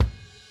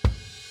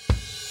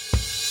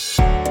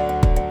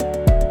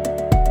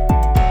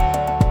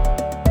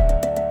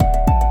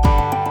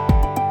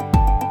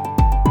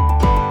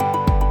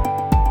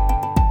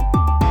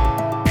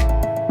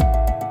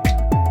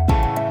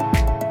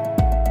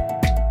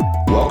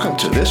Welcome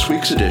to this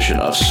week's edition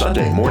of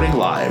Sunday Morning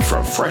Live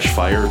from Fresh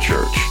Fire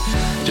Church.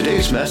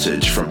 Today's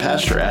message from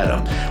Pastor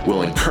Adam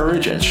will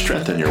encourage and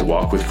strengthen your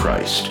walk with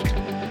Christ.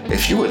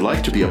 If you would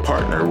like to be a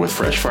partner with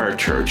Fresh Fire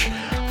Church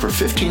for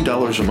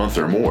 $15 a month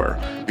or more,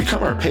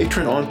 become our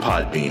patron on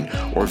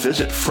Podbean or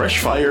visit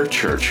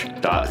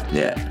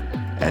freshfirechurch.net.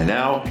 And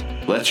now,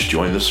 let's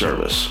join the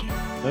service.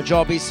 Don't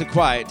y'all be so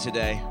quiet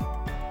today.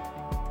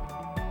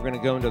 We're going to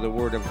go into the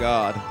Word of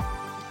God.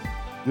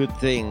 Good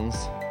things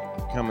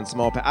come in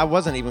small I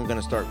wasn't even going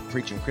to start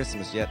preaching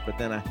Christmas yet, but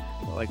then I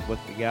like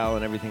with the gal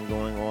and everything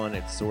going on,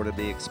 it's sort of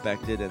be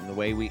expected, and the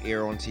way we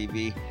air on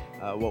TV,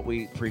 what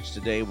we preach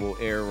today will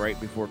air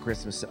right before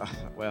Christmas.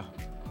 Well,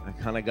 I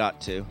kind of got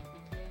to.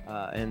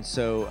 And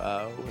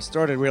so we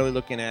started really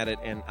looking at it,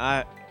 and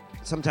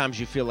sometimes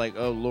you feel like,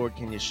 oh, Lord,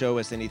 can you show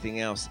us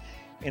anything else?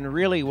 And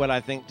really what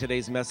I think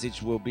today's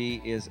message will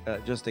be is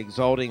just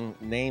exalting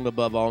name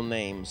above all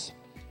names,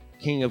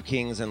 King of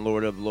Kings and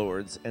Lord of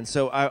Lords. And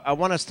so I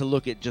want us to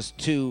look at just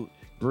two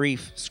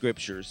brief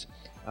scriptures.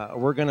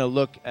 We're going to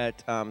look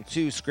at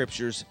two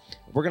scriptures.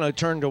 We're going to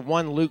turn to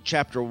Luke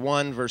chapter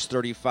 1, verse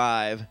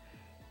 35.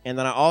 And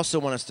then I also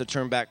want us to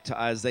turn back to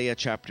Isaiah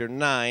chapter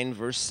 9,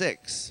 verse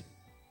 6.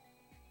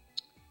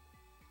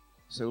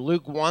 So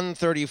Luke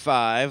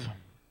 1:35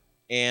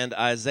 and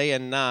Isaiah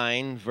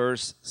 9,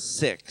 verse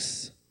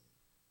 6.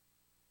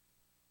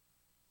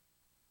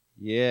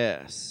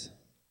 Yes.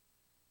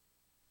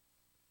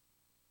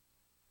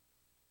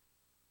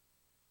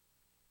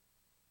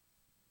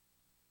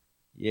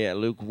 Yeah,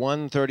 Luke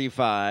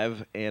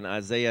 1:35 and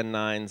Isaiah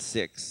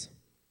 9:6.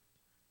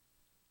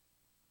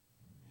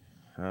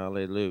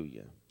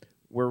 Hallelujah.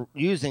 We're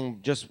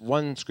using just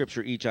one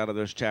scripture each out of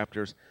those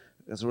chapters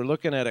as we're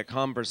looking at a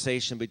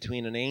conversation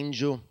between an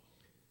angel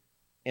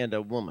and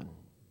a woman.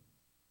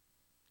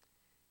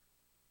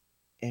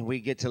 And we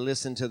get to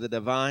listen to the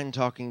divine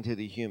talking to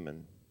the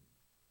human.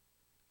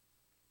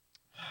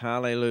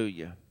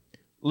 Hallelujah.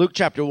 Luke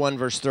chapter 1,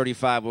 verse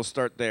 35, we'll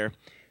start there.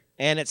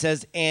 And it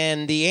says,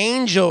 "And the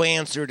angel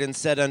answered and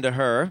said unto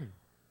her,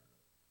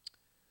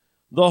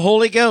 The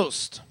Holy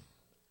Ghost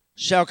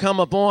shall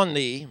come upon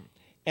thee,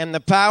 and the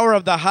power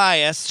of the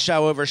highest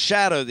shall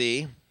overshadow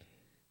thee.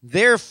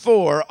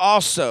 Therefore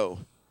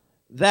also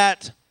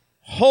that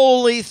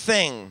holy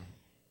thing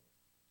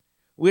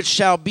which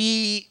shall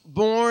be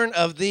born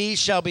of thee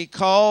shall be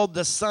called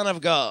the Son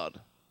of God."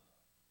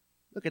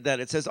 Look at that.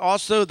 It says,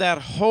 also that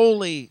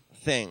holy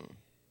thing.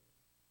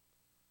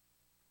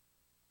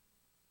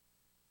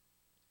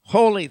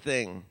 Holy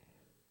thing.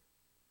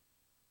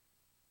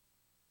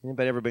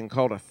 Anybody ever been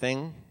called a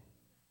thing?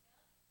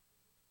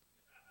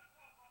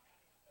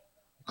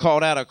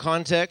 Called out of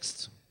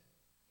context?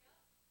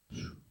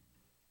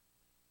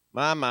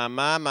 My.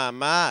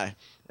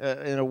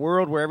 In a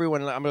world where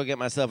everyone, I'm going to get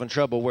myself in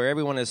trouble, where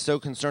everyone is so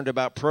concerned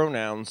about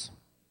pronouns,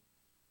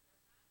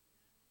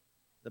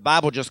 the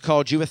Bible just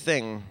called you a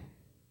thing.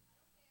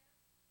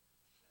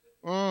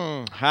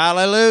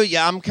 Hallelujah.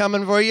 I'm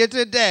coming for you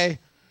today.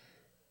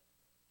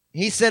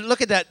 He said,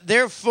 look at that.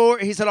 Therefore,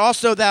 he said,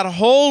 also that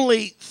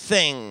holy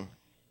thing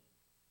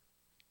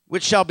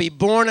which shall be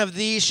born of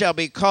thee shall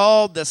be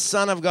called the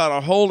Son of God,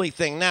 a holy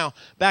thing. Now,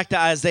 back to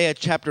Isaiah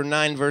chapter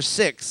 9, verse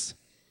 6.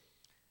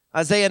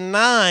 Isaiah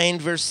 9,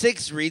 verse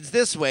 6 reads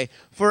this way,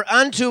 "For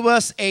unto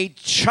us a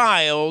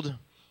child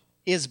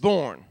is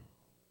born,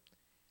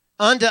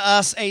 unto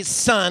us a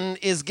son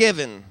is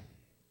given,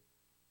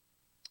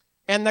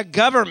 and the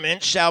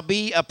government shall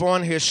be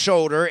upon his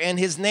shoulder, and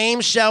his name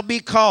shall be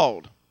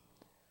called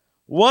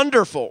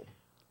Wonderful,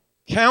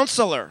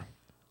 Counselor,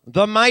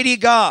 the Mighty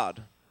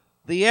God,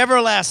 the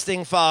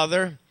Everlasting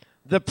Father,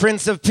 the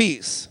Prince of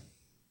Peace."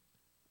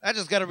 I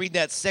just got to read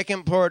that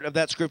second part of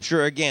that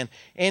scripture again.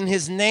 "And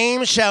his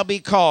name shall be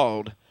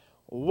called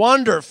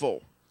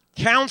Wonderful,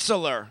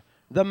 Counselor,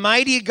 the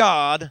Mighty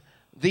God,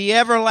 the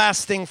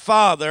Everlasting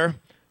Father,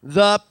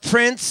 the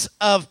Prince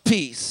of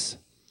Peace."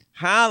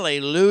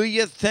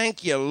 Hallelujah.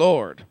 Thank you,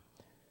 Lord.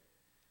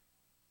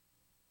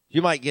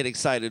 You might get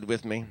excited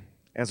with me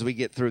as we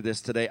get through this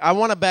today. I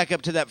want to back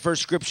up to that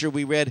first scripture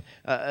we read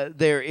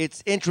there.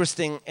 It's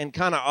interesting and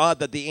kind of odd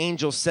that the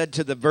angel said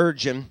to the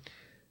virgin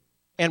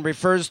and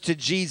refers to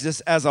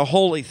Jesus as a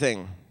holy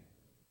thing.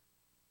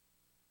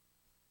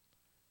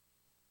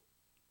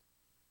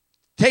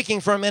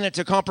 Taking for a minute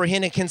to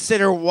comprehend and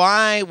consider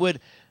why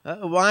would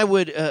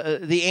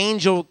the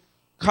angel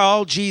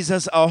call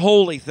Jesus a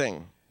holy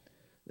thing?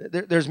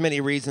 There's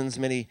many reasons,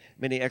 many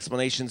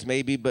explanations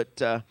maybe,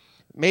 but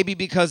maybe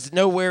because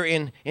nowhere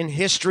in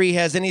history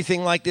has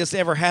anything like this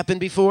ever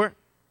happened before.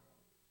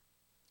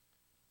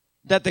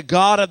 That the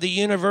God of the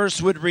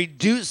universe would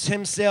reduce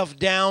himself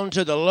down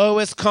to the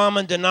lowest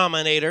common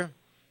denominator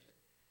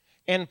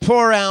and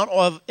pour out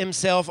of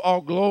himself all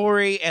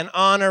glory and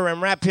honor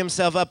and wrap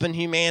himself up in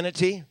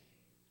humanity.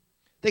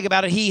 Think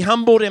about it. He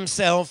humbled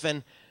himself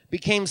and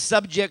became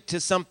subject to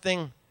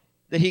something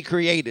that he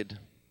created.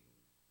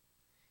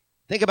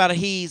 Think about it.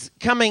 He's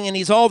coming and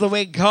he's all the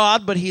way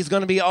God, but he's going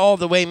to be all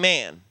the way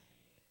man.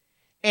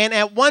 And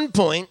at one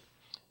point,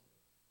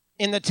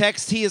 in the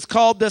text, he is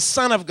called the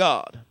Son of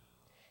God.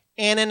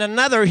 And in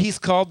another, he's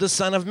called the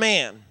Son of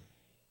Man.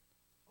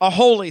 A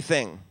holy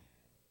thing.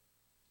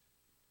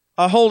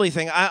 A holy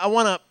thing. I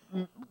want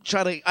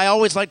to I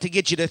always like to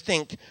get you to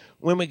think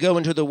when we go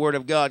into the Word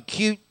of God.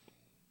 Cute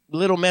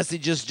little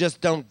messages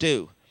just don't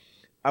do.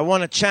 I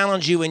want to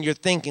challenge you in your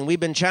thinking. We've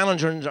been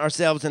challenging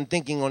ourselves in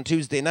thinking on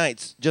Tuesday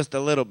nights just a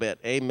little bit.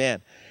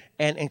 Amen.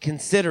 And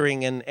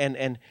considering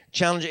and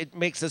challenge, it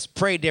makes us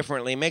pray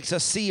differently, makes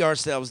us see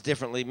ourselves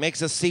differently,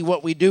 makes us see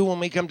what we do when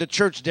we come to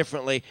church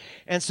differently.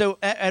 And so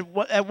at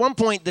one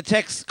point, the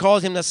text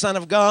calls him the Son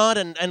of God,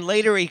 and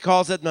later he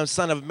calls it the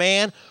Son of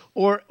Man,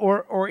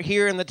 or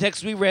here in the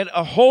text we read,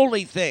 a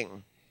holy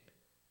thing.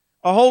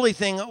 A holy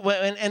thing.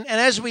 And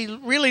as we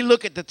really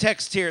look at the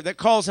text here that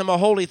calls him a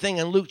holy thing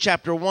in Luke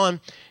chapter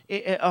 1,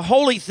 a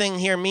holy thing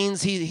here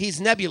means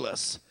he's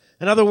nebulous.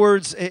 In other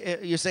words,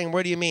 you're saying,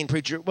 where do you mean,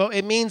 preacher? Well,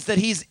 it means that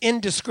he's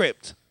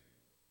indescript.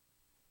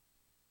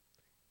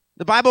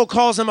 The Bible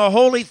calls him a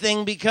holy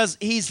thing because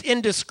he's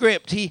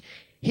indescript.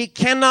 He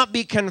cannot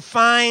be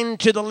confined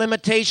to the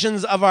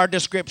limitations of our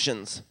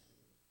descriptions.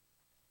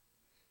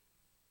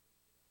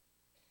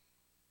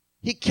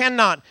 He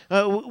cannot.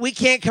 We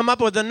can't come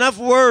up with enough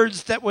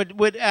words that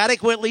would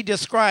adequately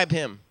describe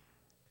him.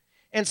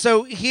 And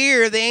so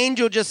here the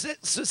angel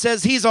just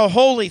says he's a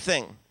holy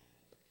thing,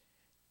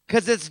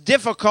 because it's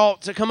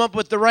difficult to come up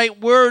with the right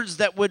words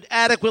that would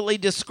adequately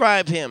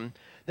describe him,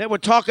 that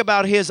would talk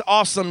about his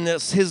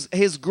awesomeness,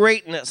 his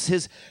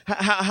greatness,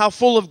 how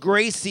full of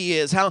grace he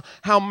is,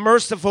 how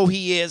merciful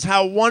he is,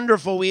 how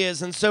wonderful he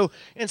is. And so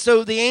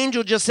the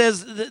angel just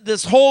says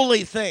this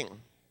holy thing,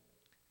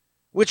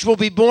 which will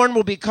be born,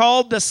 will be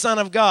called the Son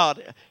of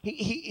God.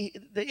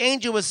 The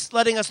angel was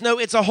letting us know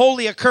it's a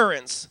holy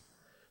occurrence,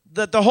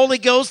 that the Holy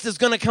Ghost is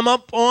going to come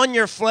up on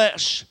your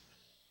flesh.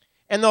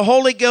 And the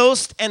Holy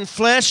Ghost and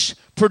flesh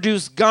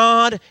produce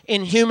God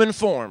in human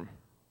form.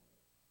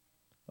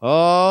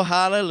 Oh,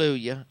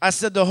 hallelujah. I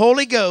said the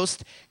Holy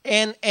Ghost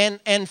and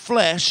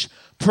flesh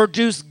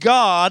produce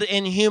God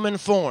in human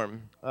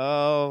form.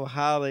 Oh,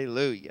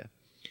 hallelujah.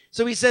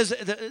 So he says,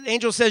 the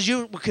angel says,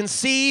 you will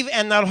conceive,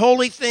 and that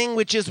holy thing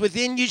which is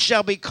within you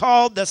shall be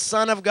called the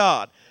Son of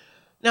God.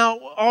 Now,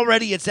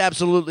 already it's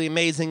absolutely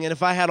amazing, and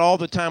if I had all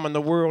the time in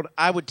the world,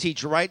 I would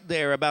teach right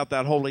there about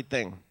that holy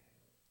thing.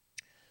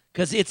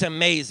 Because it's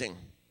amazing.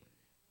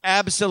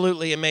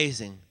 Absolutely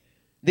amazing.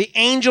 The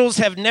angels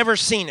have never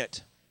seen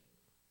it.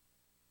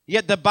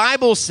 Yet the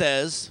Bible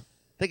says,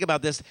 think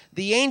about this,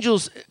 the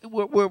angels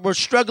were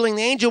struggling.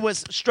 The angel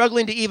was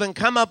struggling to even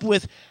come up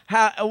with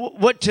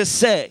what to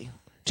say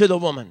to the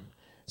woman.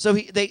 So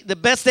the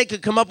best they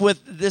could come up with,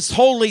 this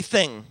holy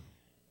thing.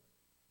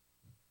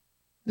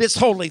 This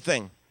holy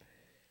thing.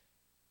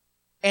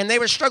 And they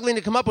were struggling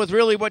to come up with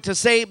really what to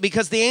say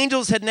because the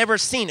angels had never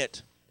seen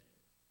it.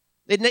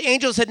 The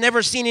angels had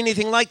never seen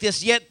anything like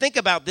this. Yet, think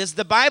about this.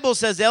 The Bible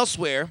says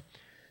elsewhere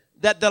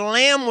that the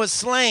Lamb was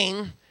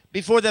slain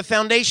before the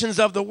foundations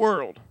of the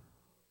world.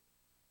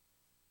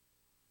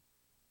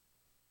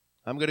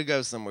 I'm going to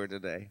go somewhere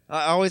today.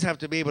 I always have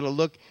to be able to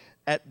look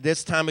at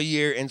this time of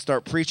year and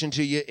start preaching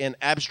to you in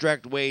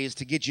abstract ways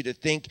to get you to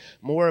think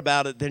more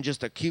about it than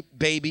just a cute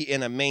baby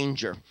in a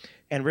manger,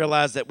 and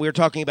realize that we're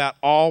talking about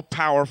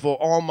all-powerful,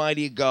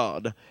 almighty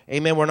God.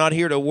 Amen. We're not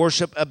here to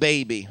worship a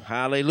baby.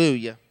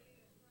 Hallelujah.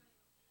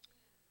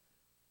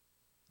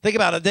 Think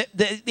about it.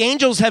 The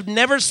angels have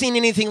never seen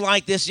anything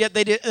like this, yet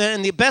they did,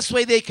 and the best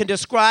way they can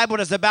describe what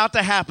is about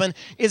to happen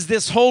is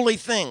this holy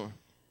thing.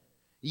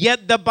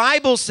 Yet the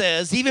Bible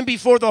says, even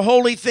before the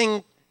holy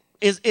thing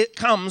it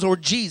comes, or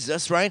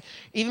Jesus, right?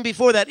 Even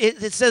before that,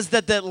 it says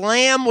that the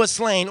Lamb was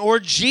slain, or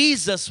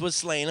Jesus was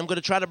slain. I'm going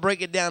to try to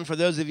break it down for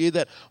those of you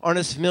that aren't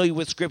as familiar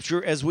with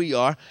Scripture as we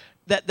are.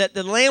 That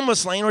the Lamb was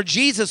slain, or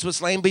Jesus was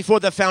slain,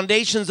 before the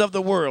foundations of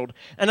the world.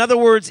 In other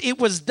words, it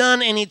was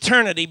done in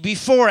eternity,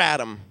 before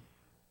Adam.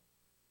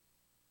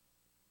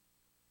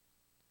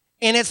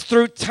 And it's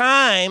through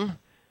time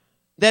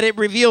that it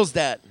reveals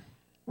that,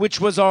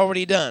 which was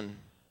already done.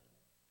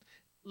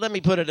 Let me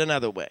put it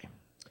another way.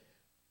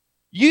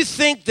 You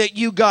think that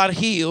you got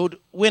healed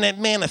when it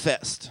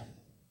manifests.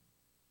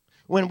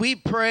 When we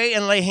pray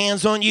and lay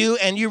hands on you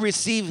and you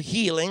receive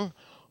healing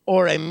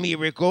or a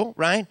miracle,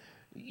 right?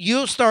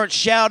 You start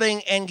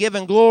shouting and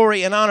giving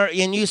glory and honor,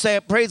 and you say,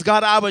 praise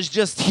God, I was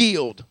just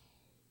healed.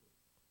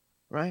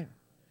 Right?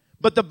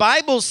 But the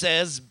Bible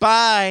says,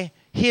 by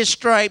his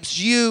stripes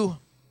you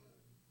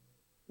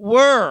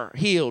were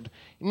healed,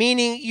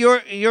 meaning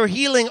your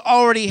healing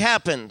already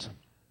happened,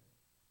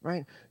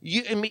 right?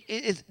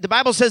 The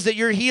Bible says that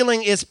your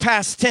healing is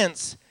past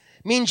tense,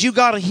 means you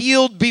got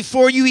healed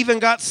before you even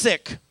got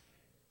sick.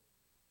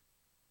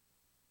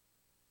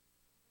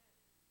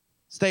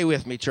 Stay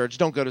with me, church.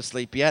 Don't go to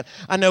sleep yet.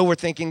 I know we're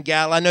thinking,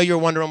 gal, I know you're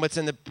wondering what's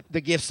in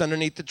the gifts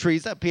underneath the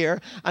trees up here.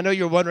 I know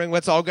you're wondering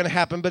what's all going to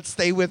happen, but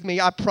stay with me.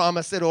 I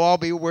promise it'll all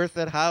be worth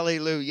it.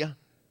 Hallelujah.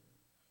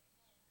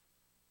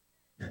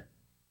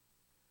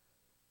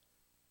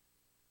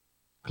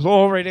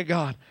 Glory to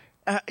God.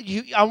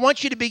 I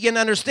want you to begin to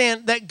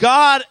understand that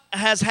God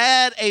has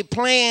had a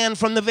plan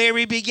from the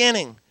very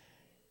beginning.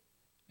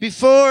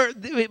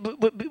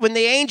 When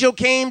the angel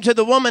came to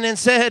the woman and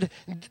said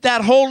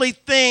that holy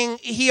thing,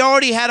 he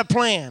already had a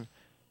plan.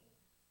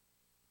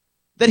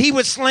 That he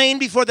was slain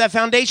before the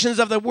foundations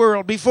of the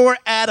world, before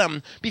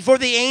Adam, before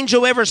the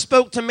angel ever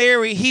spoke to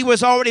Mary. It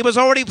was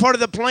already part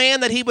of the plan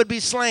that he would be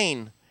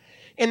slain.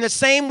 In the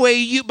same way,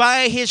 you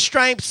by his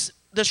stripes,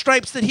 the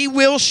stripes that he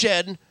will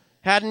shed,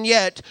 hadn't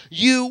yet,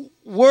 you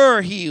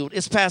were healed.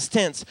 It's past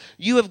tense.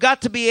 You have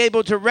got to be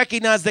able to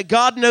recognize that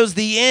God knows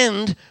the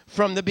end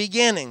from the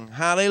beginning.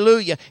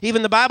 Hallelujah.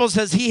 Even the Bible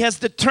says he has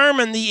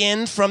determined the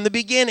end from the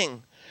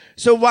beginning.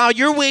 So while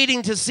you're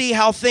waiting to see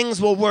how things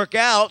will work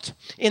out,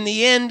 in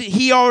the end,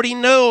 he already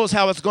knows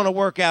how it's going to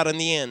work out in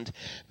the end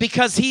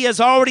because he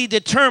has already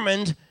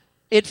determined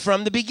it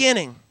from the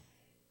beginning.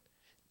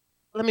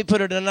 Let me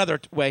put it another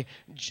way.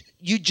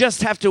 You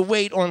just have to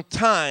wait on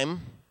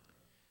time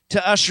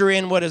to usher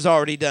in what is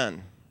already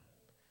done.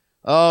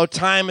 Oh,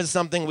 time is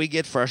something we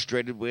get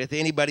frustrated with.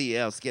 Anybody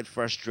else get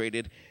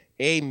frustrated?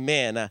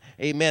 Amen.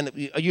 Amen.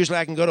 Usually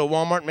I can go to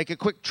Walmart and make a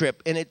quick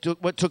trip, and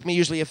what took me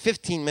usually a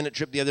 15-minute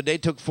trip the other day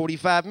took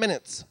 45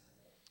 minutes.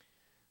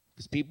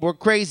 Because people were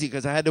crazy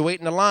because I had to wait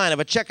in the line of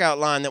a checkout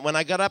line that when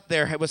I got up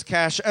there, it was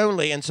cash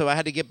only, and so I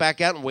had to get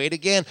back out and wait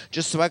again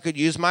just so I could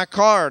use my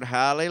card.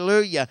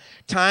 Hallelujah.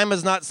 Time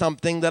is not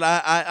something that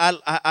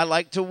I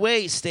like to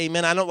waste.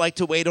 Amen. I don't like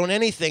to wait on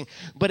anything.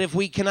 But if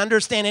we can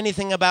understand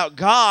anything about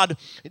God,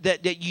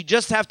 that you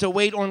just have to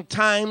wait on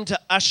time to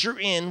usher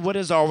in what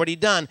is already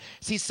done.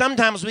 See,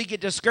 sometimes we get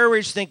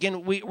discouraged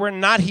thinking we're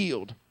not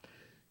healed.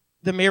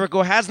 The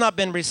miracle has not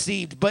been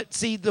received. But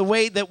see, the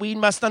way that we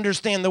must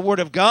understand the Word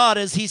of God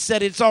is he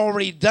said it's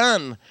already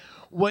done.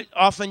 What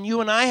often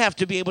you and I have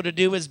to be able to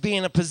do is be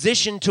in a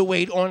position to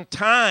wait on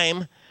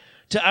time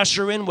to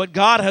usher in what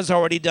God has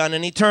already done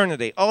in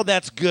eternity. Oh,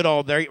 that's good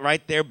all there,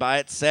 right there by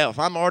itself.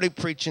 I'm already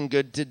preaching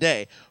good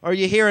today. Are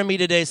you hearing me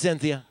today,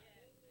 Cynthia?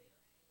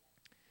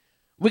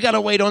 We got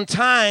to wait on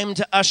time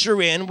to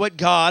usher in what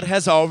God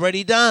has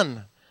already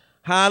done.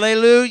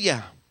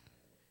 Hallelujah.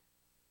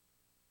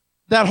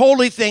 That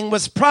holy thing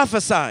was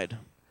prophesied,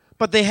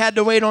 but they had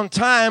to wait on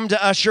time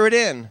to usher it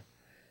in.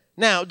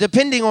 Now,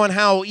 depending on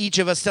how each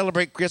of us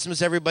celebrate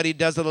Christmas, everybody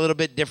does it a little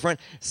bit different.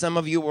 Some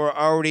of you were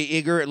already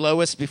eager.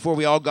 Lois, before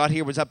we all got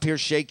here, was up here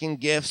shaking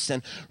gifts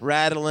and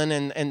rattling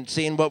and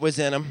seeing what was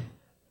in them.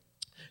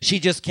 She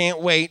just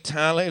can't wait,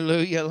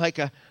 hallelujah, like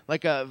a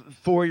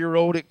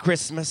 4-year-old at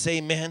Christmas,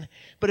 amen.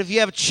 But if you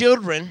have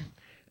children,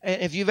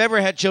 if you've ever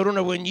had children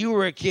or when you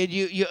were a kid,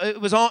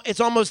 it's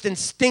almost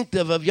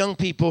instinctive of young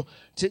people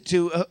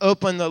to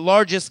open the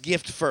largest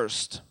gift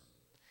first.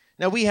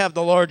 Now, we have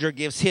the larger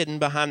gifts hidden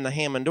behind the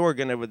Hammond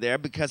organ over there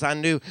because I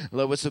knew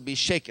Lois would be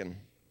shaking,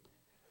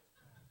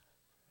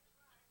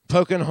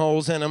 poking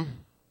holes in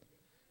them,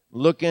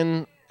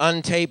 looking,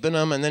 untaping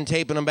them, and then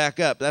taping them back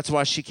up. That's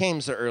why she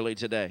came so early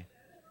today.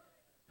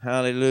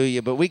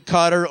 Hallelujah. But we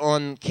caught her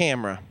on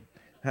camera.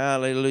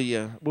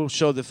 Hallelujah. We'll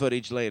show the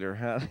footage later.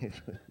 Hallelujah.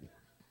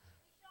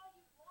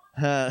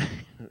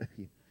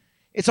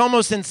 It's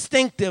almost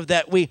instinctive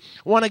that we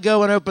want to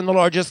go and open the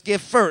largest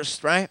gift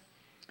first, right?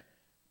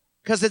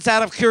 Because it's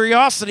out of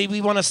curiosity. We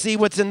want to see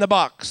what's in the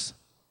box.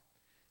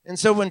 And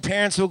so when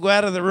parents will go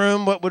out of the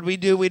room, what would we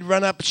do? We'd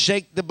run up,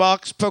 shake the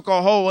box, poke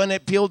a hole in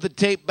it, peel the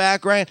tape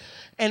back, right?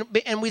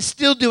 And we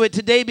still do it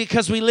today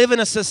because we live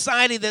in a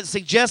society that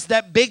suggests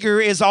that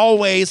bigger is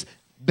always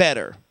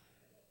better.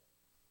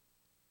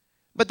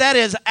 But that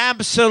is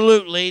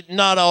absolutely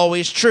not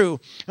always true.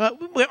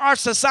 Our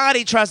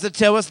society tries to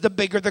tell us the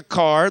bigger the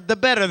car, the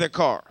better the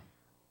car.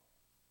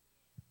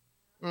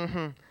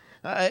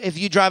 If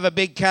you drive a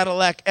big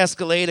Cadillac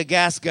Escalade, a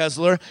gas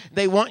guzzler,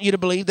 they want you to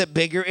believe that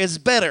bigger is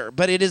better,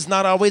 but it is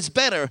not always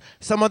better.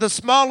 Some of the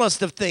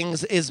smallest of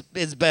things is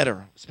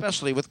better,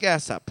 especially with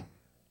gas up.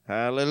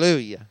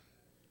 Hallelujah.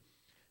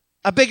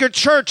 A bigger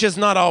church is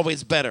not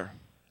always better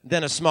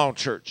than a small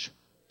church.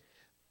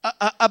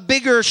 A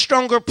bigger,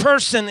 stronger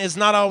person is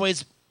not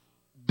always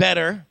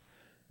better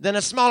than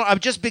a smaller.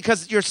 Just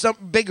because you're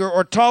bigger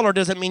or taller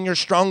doesn't mean you're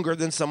stronger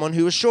than someone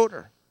who is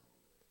shorter.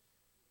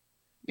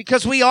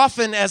 Because we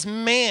often, as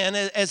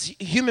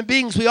human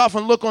beings, we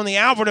often look on the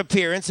outward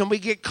appearance and we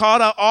get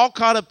all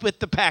caught up with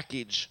the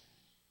package.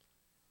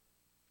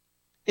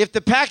 If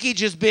the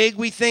package is big,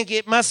 we think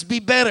it must be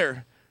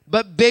better.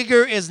 But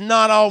bigger is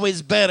not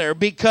always better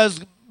because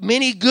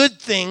many good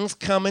things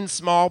come in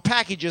small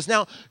packages.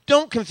 Now,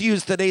 don't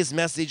confuse today's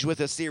message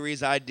with a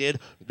series I did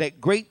that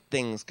great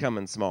things come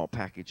in small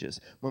packages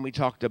when we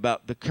talked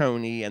about the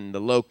coney and the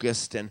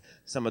locust and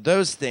some of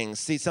those things.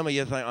 See, some of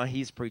you think, oh,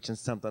 he's preaching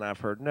something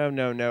I've heard.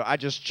 No. I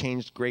just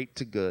changed great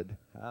to good.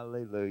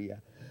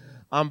 Hallelujah.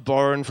 I'm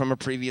borrowing from a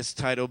previous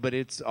title, but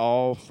it's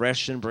all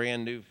fresh and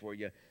brand new for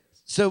you.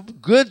 So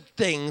good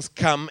things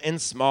come in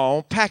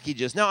small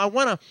packages. Now, I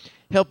want to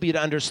help you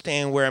to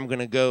understand where I'm going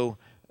to go.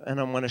 And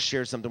I want to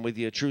share something with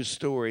you, a true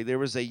story. There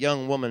was a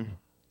young woman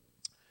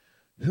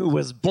who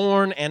was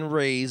born and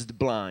raised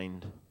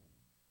blind.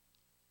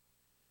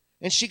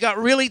 And she got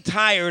really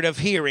tired of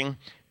hearing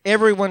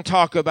everyone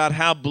talk about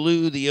how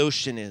blue the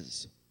ocean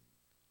is,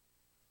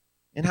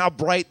 and how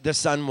bright the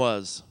sun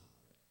was,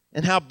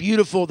 and how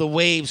beautiful the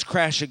waves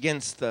crash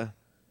against the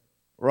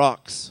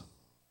rocks.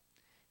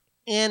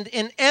 And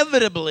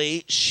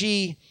inevitably,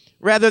 she,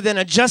 rather than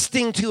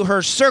adjusting to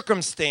her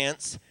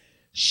circumstance,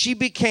 she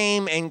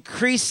became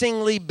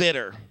increasingly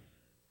bitter,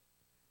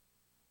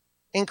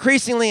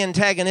 increasingly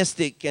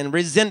antagonistic and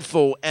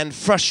resentful and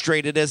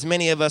frustrated, as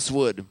many of us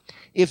would,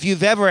 if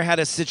you've ever had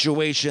a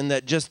situation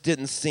that just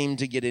didn't seem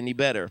to get any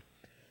better.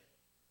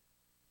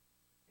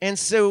 And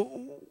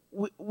so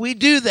we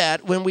do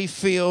that when we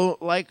feel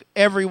like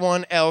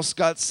everyone else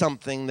got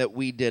something that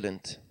we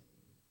didn't.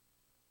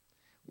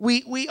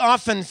 We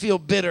often feel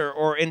bitter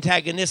or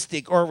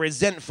antagonistic or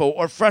resentful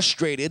or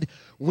frustrated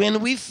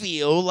when we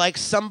feel like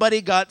somebody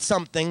got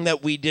something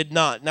that we did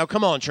not. Now,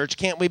 come on, church,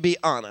 can't we be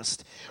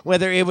honest?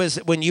 Whether it was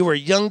when you were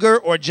younger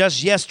or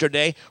just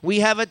yesterday, we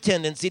have a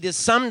tendency to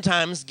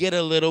sometimes get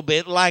a little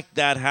bit like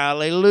that.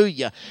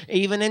 Hallelujah.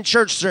 Even in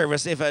church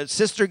service, if a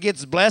sister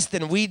gets blessed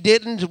and we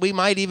didn't, we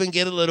might even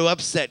get a little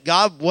upset.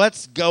 God,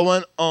 what's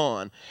going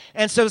on?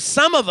 And so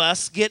some of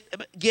us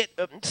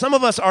some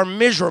of us are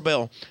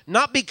miserable,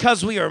 not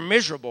because we are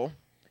miserable,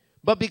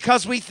 but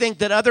because we think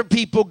that other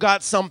people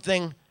got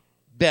something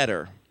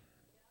better.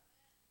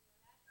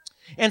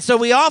 And so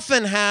we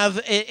often have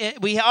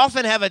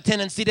a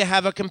tendency to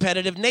have a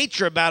competitive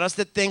nature about us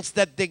that thinks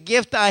that the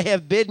gift I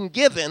have been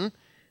given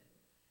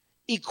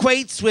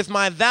equates with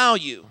my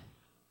value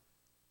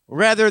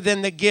rather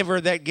than the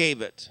giver that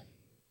gave it.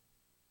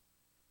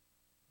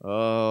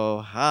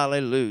 Oh,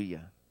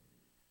 hallelujah.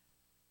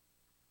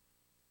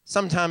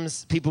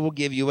 Sometimes people will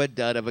give you a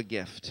dud of a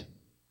gift.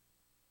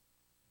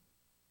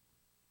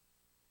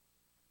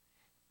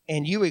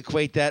 And you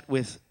equate that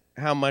with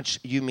how much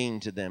you mean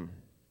to them.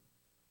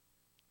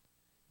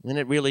 And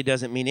it really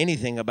doesn't mean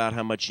anything about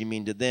how much you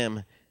mean to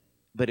them,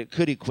 but it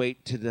could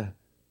equate to the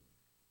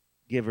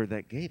giver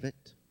that gave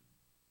it.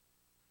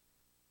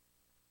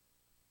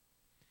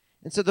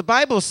 And so the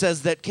Bible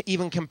says that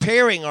even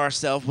comparing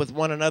ourselves with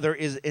one another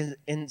is,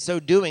 in so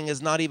doing,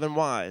 is not even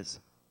wise.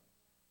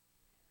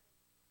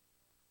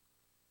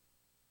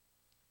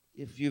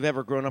 If you've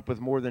ever grown up with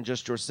more than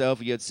just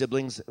yourself, you had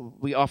siblings,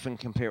 we often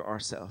compare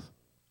ourselves.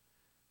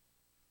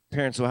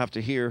 Parents will have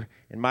to hear,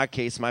 in my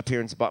case, my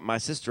parents bought my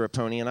sister a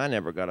pony, and I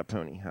never got a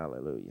pony.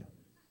 Hallelujah.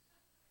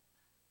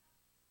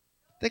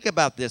 Think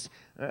about this,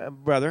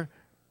 brother.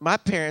 My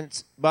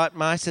parents bought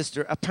my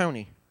sister a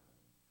pony,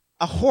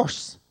 a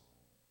horse.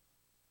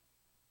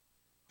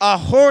 A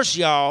horse,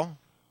 y'all.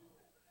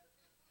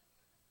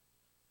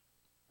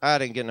 I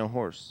didn't get no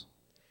horse.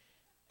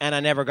 And I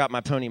never got my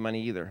pony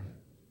money either.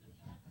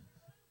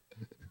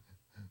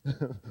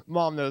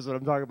 Mom knows what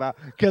I'm talking about.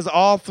 Because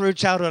all through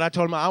childhood, I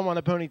told them, I want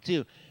a pony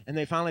too. And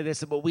they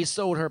said, well, we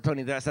sold her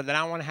pony. I said, then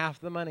I want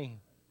half the money.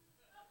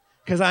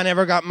 Because I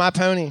never got my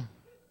pony.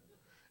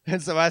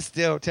 And so I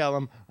still tell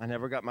them, I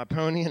never got my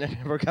pony and I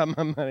never got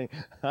my money.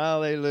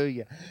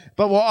 Hallelujah.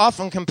 But we'll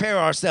often compare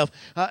ourselves.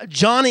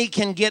 Johnny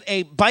can get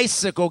a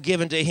bicycle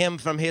given to him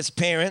from his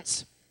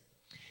parents.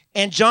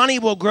 And Johnny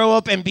will grow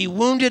up and be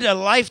wounded a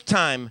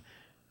lifetime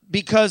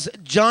because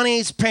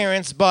Johnny's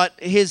parents bought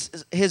his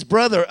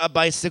brother a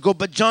bicycle,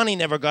 but Johnny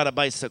never got a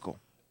bicycle.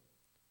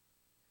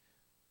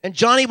 And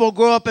Johnny will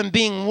grow up and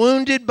being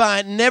wounded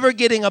by never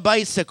getting a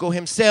bicycle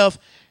himself,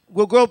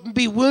 will grow up and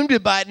be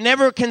wounded by it,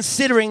 never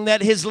considering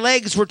that his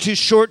legs were too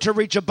short to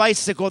reach a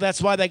bicycle.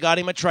 That's why they got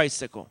him a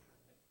tricycle.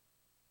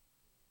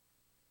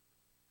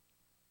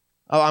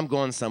 Oh, I'm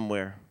going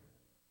somewhere.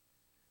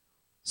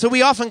 So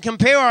we often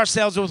compare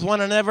ourselves with one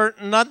another,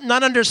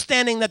 not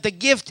understanding that the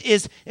gift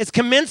is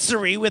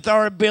commensurate with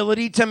our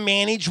ability to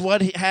manage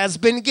what has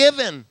been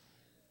given.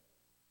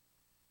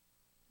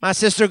 My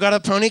sister got a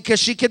pony because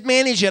she could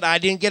manage it. I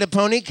didn't get a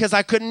pony because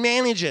I couldn't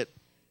manage it.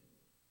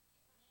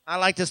 I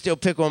like to still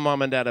pick on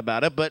mom and dad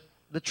about it, but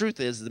the truth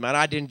is,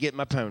 I didn't get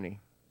my pony.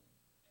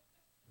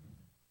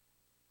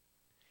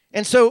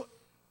 And so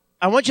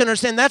I want you to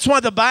understand that's why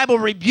the Bible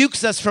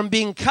rebukes us from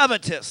being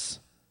covetous.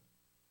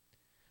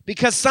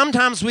 Because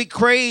sometimes we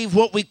crave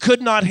what we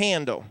could not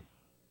handle.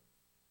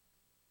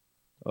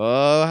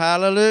 Oh,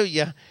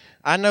 hallelujah.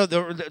 I know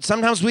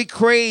sometimes we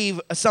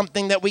crave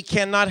something that we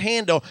cannot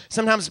handle.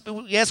 Sometimes,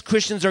 yes,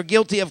 Christians are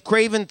guilty of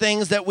craving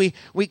things that we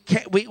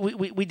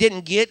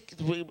didn't get,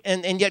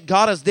 and yet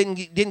God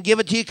didn't give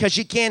it to you because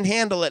you can't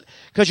handle it,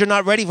 because you're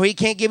not ready for it. He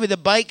can't give you the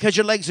bike because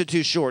your legs are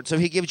too short, so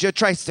he gives you a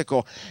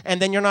tricycle,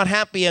 and then you're not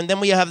happy, and then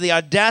we have the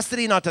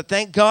audacity not to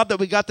thank God that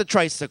we got the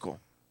tricycle,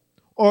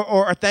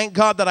 or thank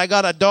God that I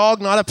got a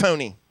dog, not a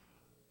pony.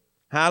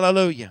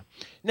 Hallelujah.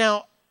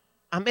 Now,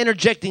 I'm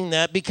interjecting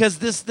that because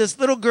this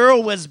little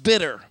girl was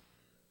bitter.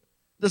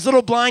 This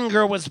little blind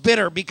girl was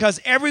bitter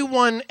because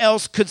everyone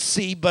else could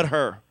see but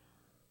her.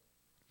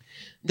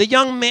 A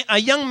young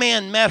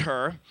man met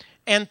her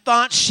and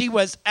thought she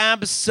was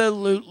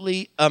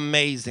absolutely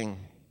amazing.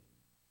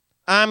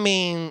 I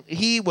mean,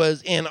 he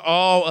was in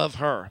awe of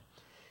her.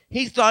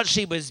 He thought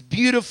she was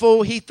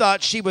beautiful. He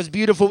thought she was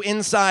beautiful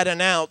inside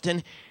and out.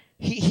 And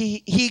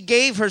he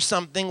gave her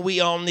something we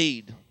all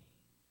need.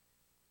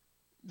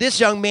 This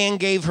young man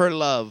gave her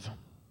love.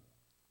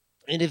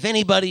 And if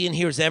anybody in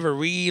here has ever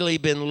really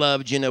been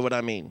loved, you know what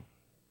I mean.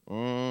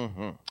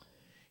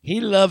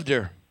 He loved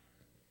her.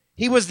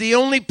 He was the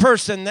only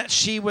person that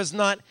she was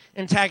not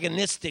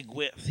antagonistic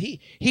with.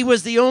 He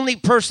was the only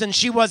person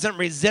she wasn't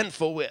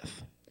resentful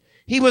with.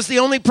 He was the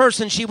only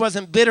person she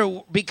wasn't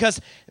bitter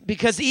because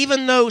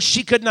even though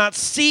she could not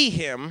see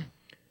him,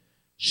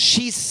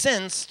 she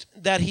sensed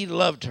that he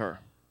loved her.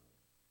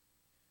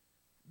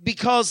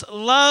 Because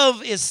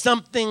love is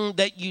something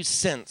that you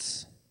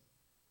sense.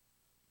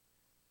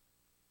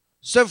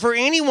 So for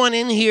anyone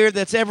in here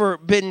that's ever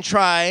been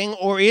trying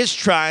or is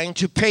trying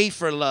to pay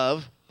for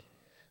love,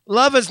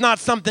 love is not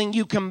something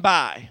you can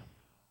buy.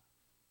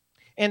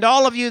 And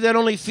all of you that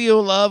only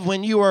feel love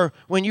when you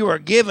are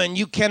given,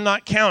 you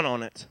cannot count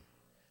on it.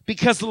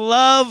 Because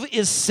love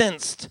is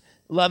sensed,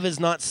 love is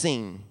not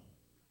seen.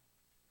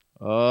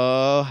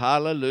 Oh,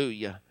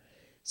 hallelujah.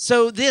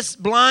 So this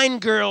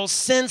blind girl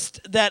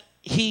sensed that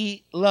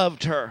he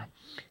loved her.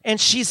 And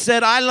she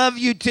said, I love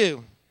you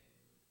too.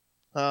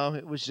 Oh,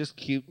 it was just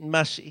cute and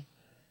mushy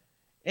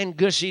and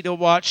gushy to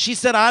watch. She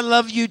said, I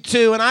love you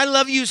too. And I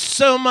love you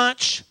so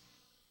much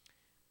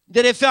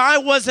that if I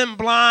wasn't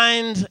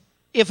blind,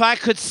 if I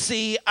could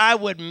see, I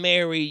would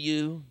marry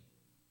you.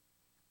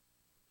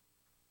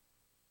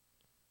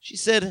 She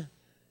said,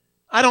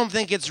 I don't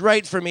think it's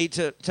right for me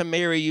to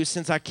marry you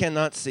since I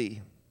cannot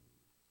see.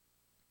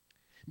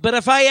 But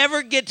if I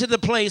ever get to the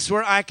place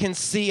where I can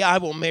see, I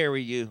will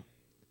marry you.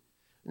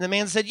 And the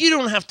man said, you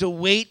don't have to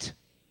wait.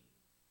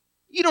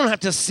 You don't have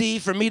to see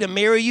for me to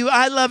marry you.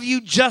 I love you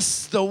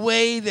just the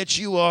way that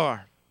you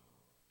are.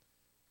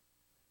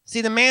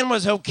 See, the man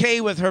was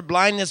okay with her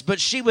blindness, but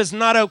she was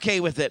not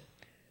okay with it.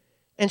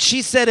 And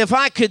she said, if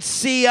I could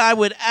see, I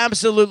would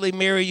absolutely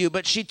marry you.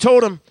 But she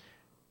told him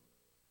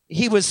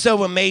he was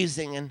so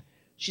amazing. And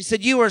she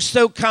said, you are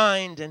so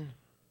kind. And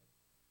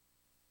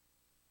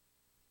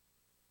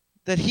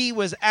that he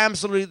was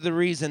absolutely the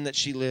reason that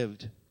she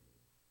lived.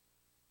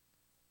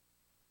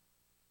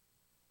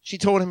 She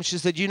told him, she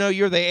said, you know,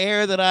 you're the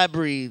air that I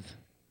breathe.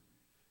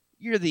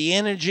 You're the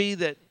energy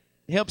that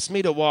helps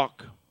me to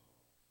walk.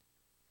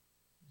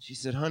 She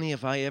said, honey,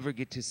 if I ever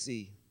get to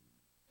see,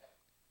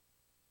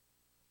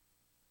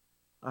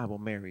 I will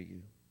marry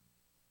you.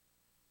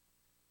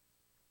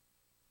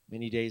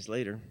 Many days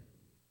later,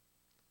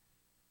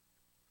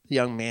 the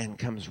young man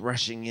comes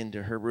rushing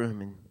into her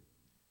room, and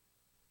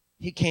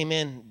he came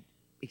in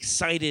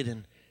excited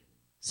and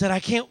said,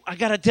 I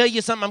got to tell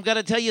you something. I'm going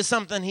to tell you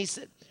something. He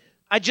said,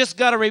 I just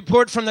got a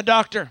report from the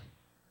doctor.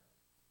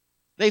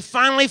 They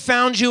finally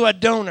found you a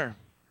donor.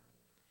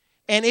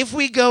 And if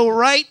we go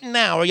right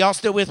now, are y'all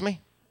still with me?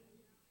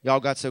 Y'all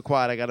got so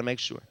quiet, I got to make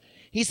sure.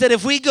 He said,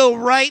 if we go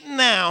right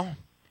now,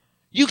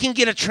 you can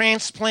get a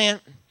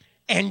transplant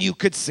and you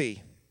could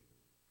see.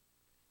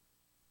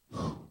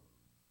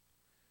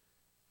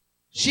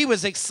 She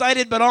was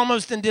excited but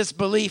almost in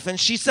disbelief. And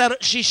she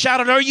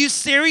shouted, are you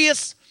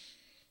serious?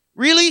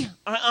 Really?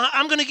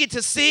 I'm going to get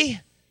to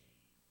see?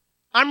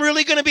 I'm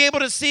really going to be able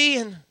to see?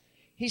 And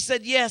he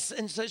said, yes.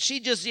 And so she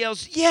just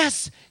yells,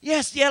 yes,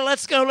 yeah,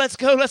 let's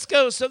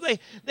go. So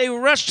they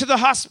rushed to the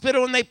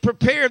hospital and they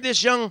prepared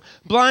this young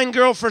blind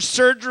girl for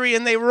surgery,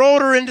 and they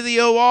rolled her into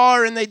the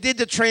OR and they did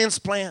the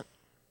transplant.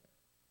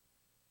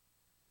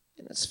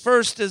 And at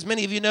first, as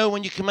many of you know,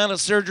 when you come out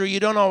of surgery, you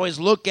don't always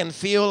look and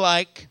feel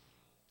like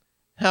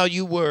how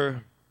you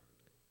were.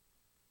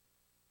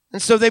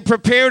 And so they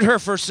prepared her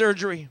for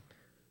surgery.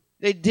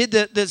 They did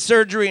the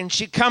surgery, and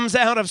she comes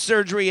out of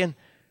surgery, and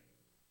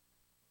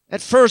at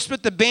first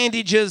with the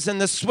bandages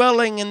and the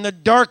swelling and the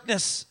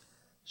darkness,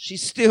 she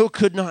still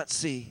could not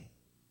see.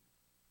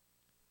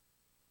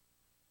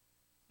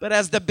 But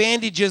as the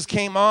bandages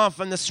came off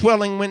and the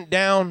swelling went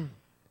down,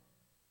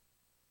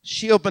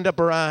 she opened up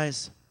her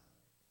eyes.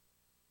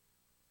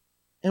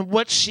 And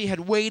what she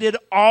had waited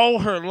all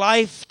her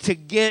life to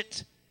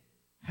get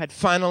had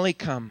finally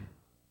come.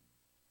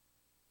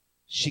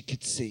 She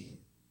could see.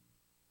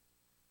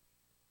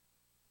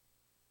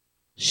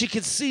 She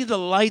could see the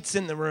lights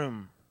in the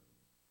room.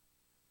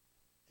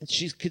 And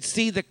she could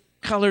see the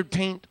colored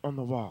paint on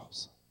the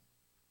walls.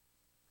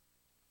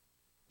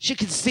 She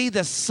could see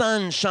the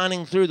sun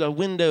shining through the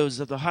windows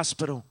of the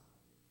hospital.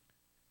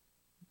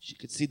 She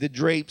could see the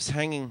drapes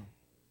hanging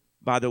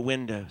by the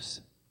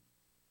windows.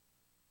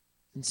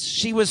 And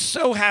she was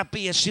so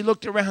happy as she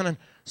looked around and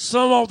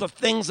saw all the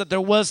things that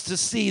there was to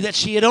see that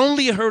she had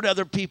only heard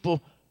other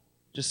people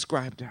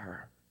describe to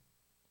her.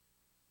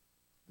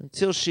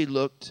 Until she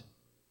looked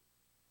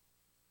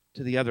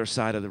to the other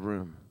side of the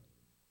room.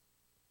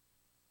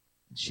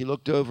 She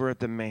looked over at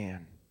the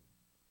man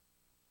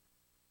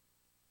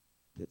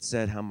that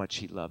said how much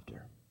he loved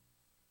her.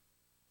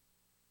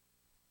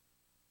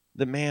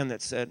 The man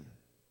that said,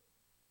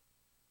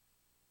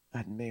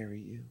 I'd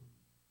marry you.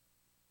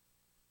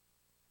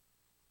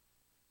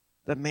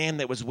 The man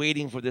that was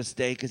waiting for this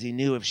day because he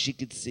knew if she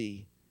could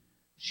see,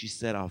 she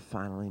said, I'll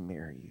finally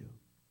marry you.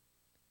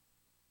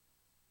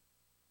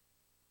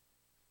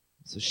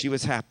 So she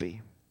was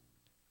happy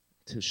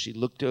till she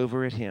looked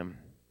over at him,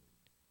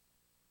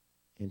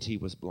 and he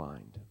was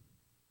blind.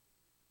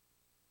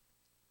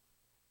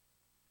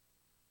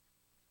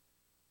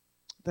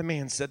 The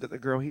man said to the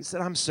girl, he said,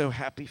 I'm so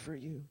happy for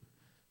you.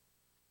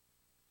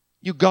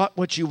 You got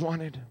what you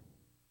wanted.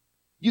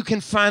 You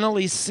can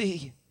finally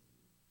see.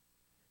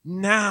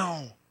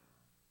 Now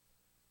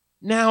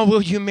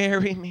will you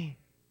marry me?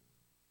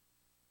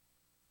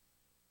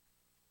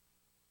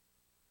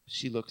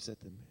 She looks at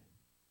the man.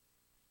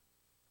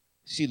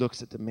 She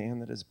looks at the man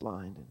that is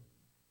blind. And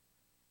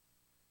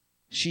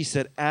she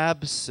said,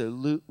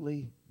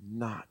 absolutely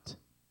not.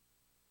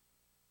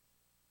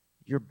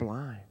 You're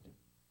blind.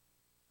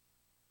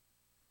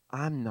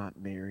 I'm not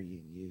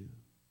marrying you.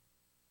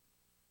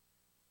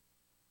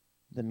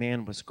 The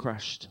man was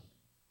crushed.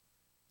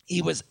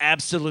 He was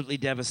absolutely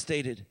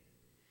devastated.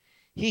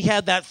 He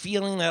had that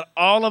feeling that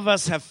all of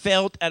us have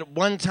felt at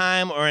one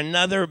time or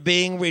another,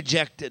 being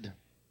rejected.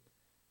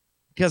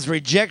 Because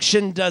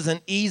rejection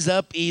doesn't ease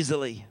up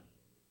easily.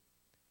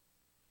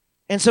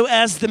 And so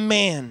as the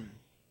man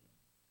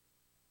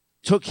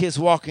took his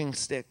walking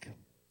stick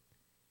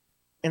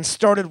and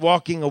started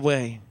walking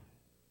away,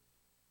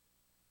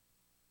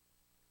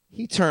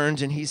 he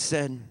turned and he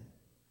said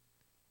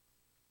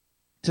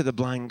to the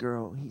blind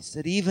girl, he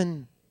said,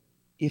 even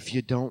if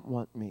you don't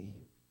want me,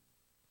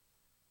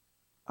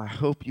 I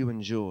hope you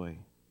enjoy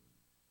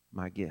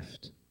my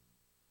gift.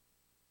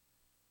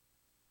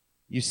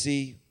 You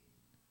see,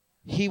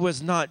 he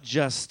was not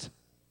just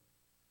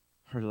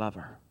her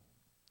lover.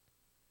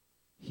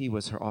 He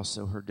was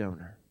also her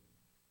donor.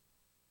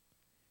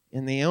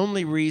 And the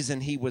only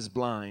reason he was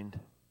blind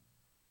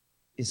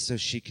is so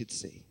she could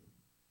see.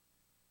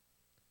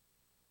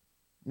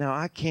 Now,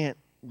 I can't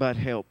but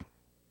help,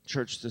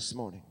 church, this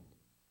morning,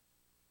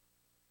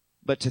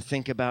 but to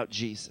think about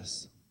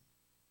Jesus.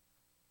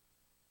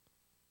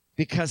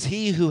 Because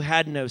he who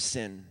had no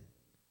sin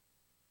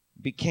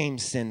became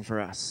sin for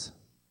us.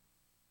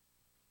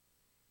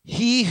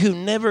 He who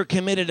never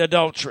committed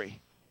adultery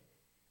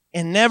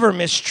and never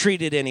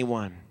mistreated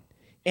anyone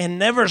and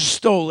never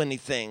stole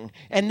anything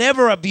and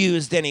never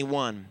abused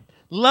anyone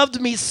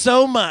loved me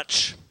so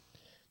much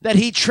that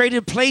he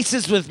traded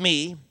places with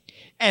me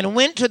and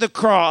went to the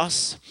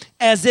cross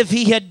as if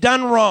he had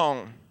done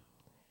wrong.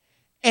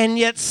 And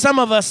yet some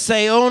of us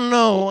say, oh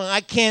no,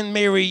 I can't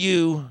marry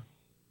you.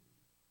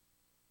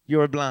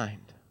 You're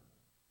blind.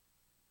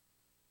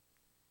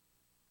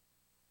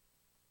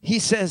 He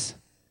says,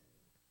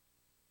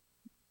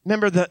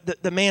 remember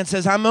the man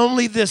says, I'm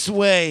only this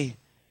way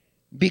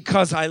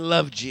because I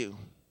loved you.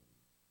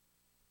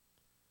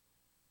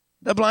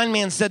 The blind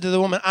man said to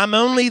the woman, I'm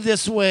only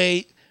this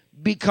way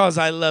because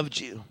I loved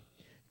you.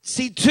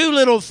 See, two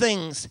little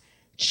things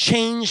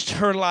changed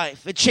her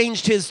life. It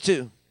changed his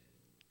too.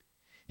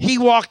 He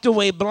walked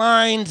away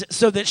blind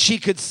so that she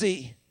could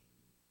see.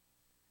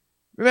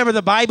 Remember,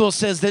 the Bible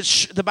says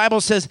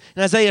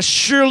in Isaiah,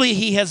 surely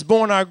he has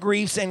borne our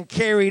griefs and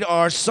carried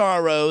our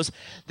sorrows.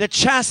 The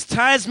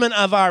chastisement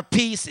of our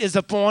peace is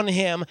upon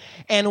him,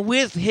 and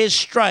with his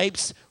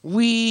stripes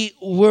we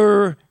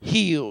were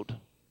healed.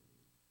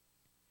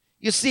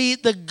 You see,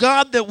 the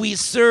God that we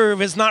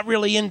serve is not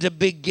really into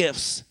big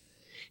gifts.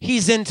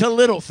 He's into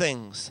little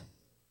things.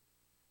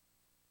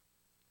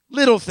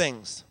 Little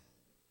things.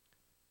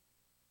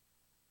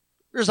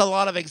 There's a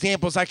lot of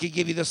examples I could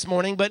give you this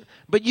morning,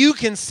 but you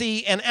can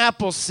see an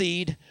apple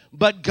seed,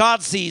 but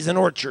God sees an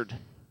orchard.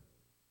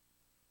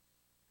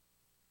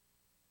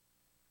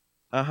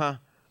 An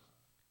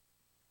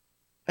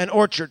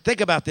orchard. Think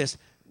about this.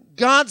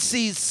 God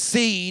sees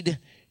seed.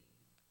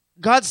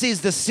 God sees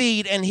the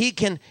seed, and he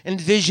can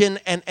envision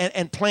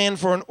and plan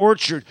for an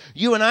orchard.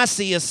 You and I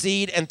see a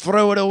seed and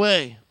throw it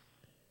away.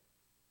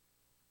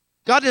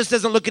 God just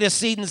doesn't look at a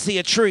seed and see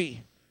a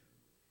tree.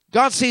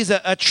 God sees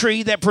a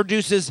tree that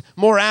produces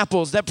more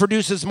apples, that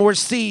produces more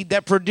seed,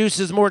 that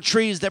produces more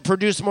trees, that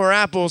produce more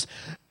apples,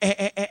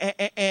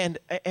 and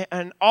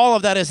all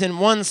of that is in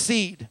one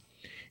seed.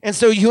 And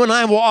so you and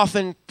I will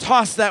often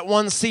toss that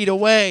one seed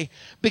away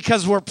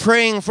because we're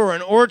praying for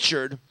an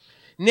orchard,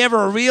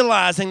 never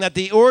realizing that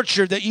the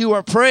orchard that you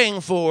are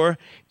praying for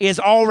is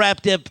all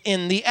wrapped up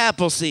in the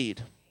apple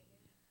seed.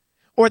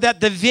 Or that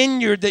the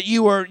vineyard that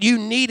you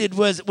needed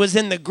was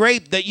in the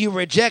grape that you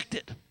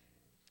rejected.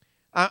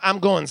 I'm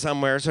going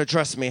somewhere, so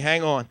trust me.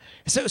 Hang on.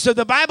 So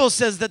the Bible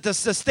says that the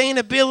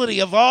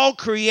sustainability of all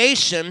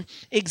creation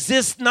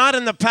exists not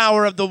in the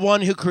power of the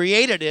one who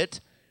created it,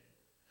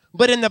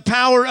 but in the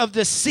power of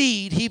the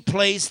seed he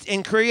placed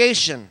in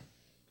creation.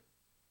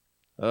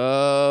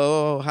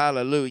 Oh,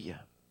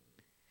 hallelujah.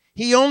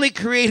 He only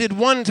created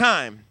one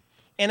time,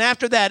 and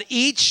after that,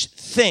 each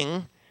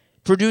thing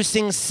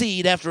producing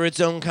seed after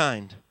its own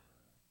kind.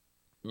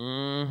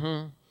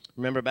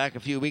 Remember back a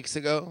few weeks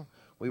ago?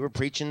 We were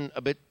preaching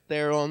a bit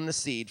there on the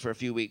seed for a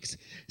few weeks.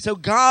 So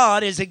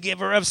God is a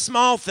giver of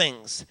small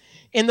things.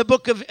 In the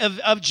book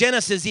of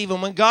Genesis,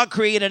 even when God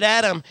created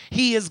Adam,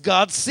 he is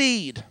God's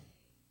seed.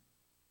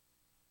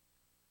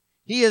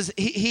 He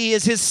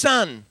is his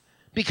son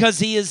because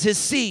he is his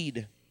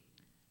seed.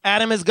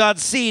 Adam is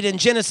God's seed. In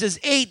Genesis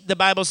 8, the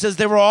Bible says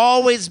there will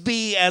always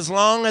be, as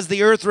long as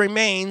the earth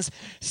remains,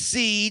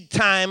 seed,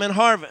 time, and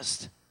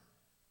harvest.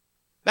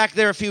 Back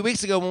there a few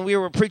weeks ago when we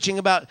were preaching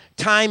about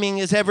timing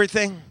is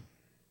everything.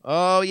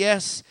 Oh,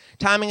 yes,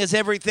 timing is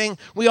everything.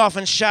 We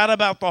often shout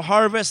about the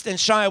harvest and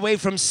shy away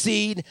from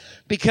seed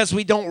because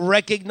we don't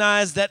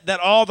recognize that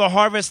all the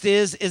harvest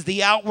is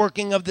the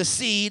outworking of the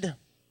seed.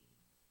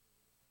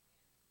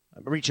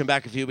 I'm reaching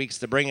back a few weeks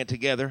to bring it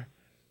together.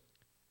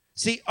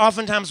 See,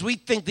 oftentimes we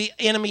think the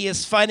enemy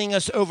is fighting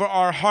us over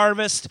our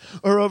harvest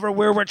or over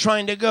where we're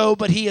trying to go,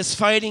 but he is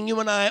fighting you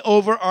and I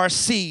over our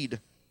seed.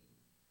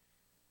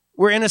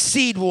 We're in a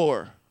seed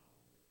war.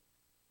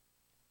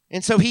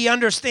 And so he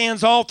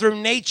understands all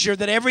through nature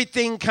that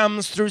everything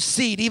comes through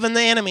seed. Even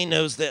the enemy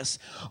knows this.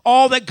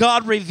 All that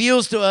God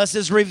reveals to us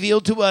is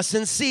revealed to us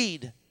in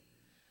seed.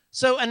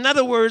 So in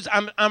other words,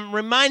 I'm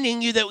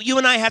reminding you that you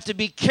and I have to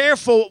be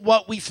careful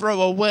what we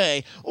throw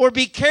away, or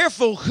be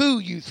careful who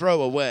you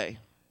throw away.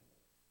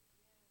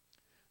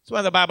 That's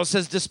why the Bible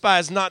says,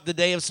 despise not the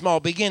day of small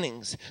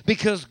beginnings,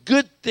 because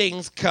good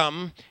things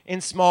come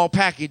in small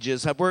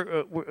packages.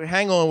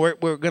 Hang on,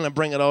 we're going to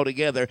bring it all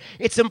together.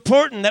 It's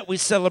important that we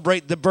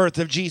celebrate the birth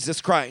of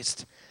Jesus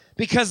Christ,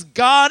 because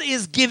God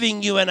is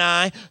giving you and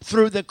I,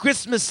 through the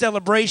Christmas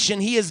celebration,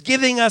 he is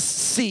giving us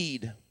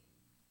seed.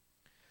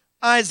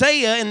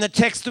 Isaiah, in the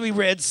text that we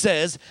read,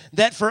 says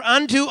that for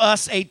unto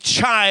us a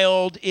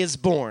child is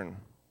born.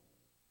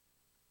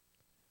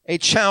 A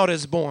child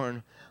is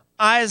born.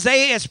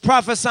 Isaiah is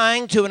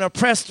prophesying to an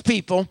oppressed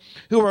people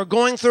who are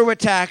going through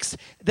attacks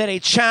that a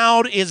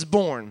child is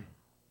born.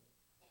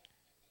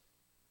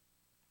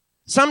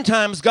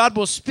 Sometimes God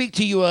will speak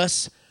to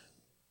us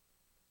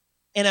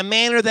in a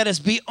manner that is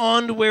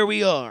beyond where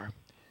we are.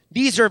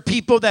 These are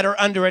people that are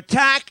under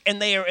attack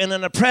and they are in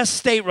an oppressed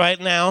state right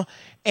now.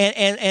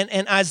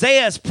 And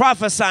Isaiah is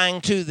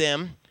prophesying to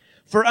them,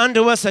 for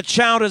unto us a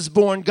child is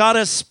born. God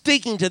is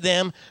speaking to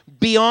them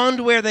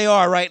beyond where they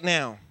are right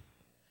now,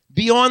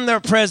 beyond their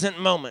present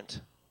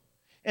moment.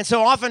 And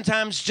so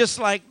oftentimes, just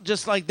like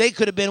they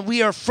could have been,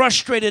 we are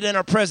frustrated in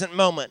our present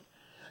moment.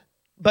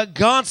 But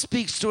God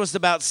speaks to us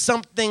about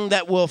something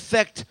that will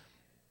affect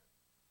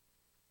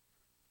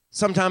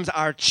sometimes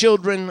our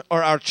children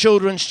or our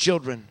children's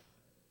children.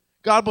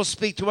 God will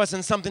speak to us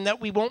in something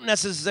that we won't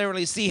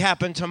necessarily see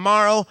happen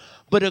tomorrow,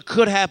 but it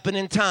could happen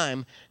in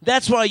time.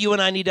 That's why you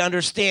and I need to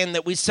understand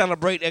that we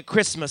celebrate at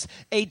Christmas.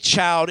 A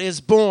child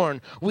is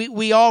born.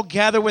 We all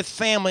gather with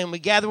family and we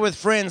gather with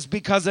friends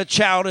because a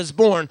child is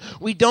born.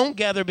 We don't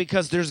gather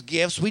because there's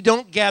gifts. We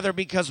don't gather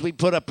because we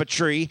put up a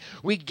tree.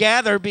 We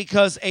gather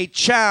because a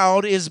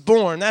child is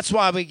born. That's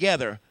why we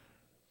gather.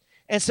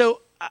 And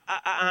so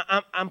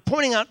I'm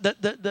pointing out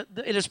that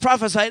it is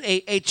prophesied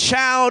a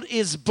child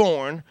is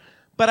born.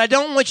 But I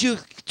don't want you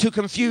to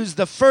confuse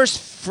the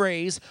first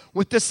phrase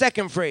with the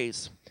second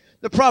phrase.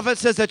 The prophet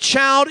says a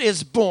child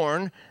is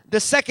born. The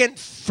second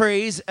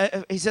phrase,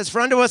 he says, for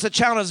unto us a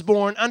child is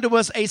born, unto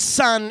us a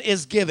son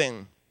is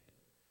given.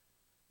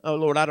 Oh,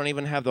 Lord, I don't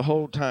even have the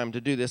whole time to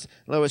do this.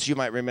 Lois, you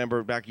might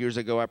remember back years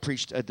ago, I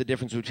preached the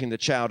difference between the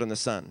child and the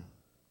son.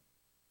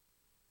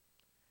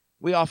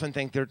 We often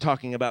think they're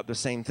talking about the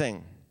same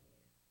thing.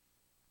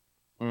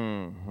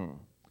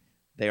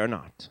 They are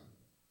not.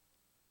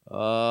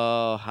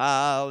 Oh,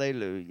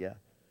 hallelujah.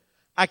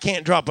 I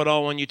can't drop it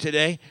all on you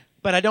today,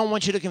 but I don't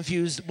want you to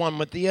confuse one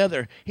with the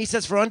other. He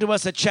says, for unto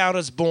us a child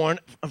is born,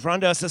 for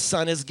unto us a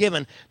son is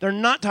given. They're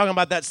not talking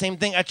about that same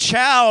thing. A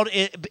child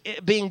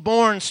being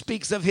born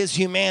speaks of his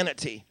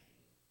humanity.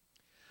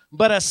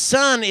 But a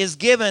son is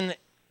given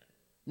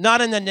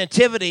not in the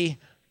nativity,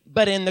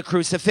 but in the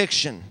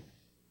crucifixion.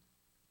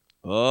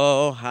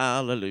 Oh,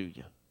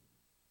 hallelujah.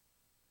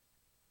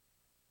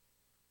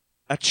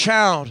 A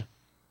child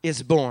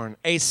is born,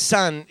 a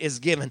son is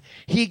given.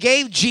 He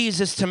gave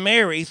Jesus to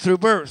Mary through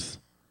birth,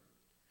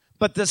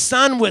 but the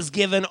son was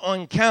given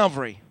on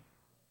Calvary.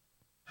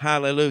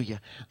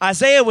 Hallelujah.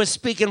 Isaiah was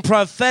speaking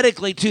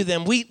prophetically to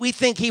them. We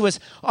think he was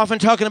often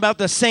talking about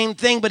the same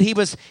thing, but he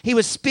was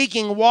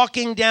speaking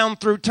walking down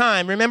through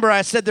time. Remember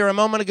I said there a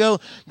moment ago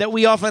that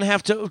we often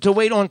have to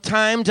wait on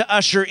time to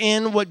usher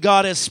in what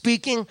God is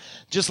speaking.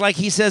 Just like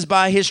he says,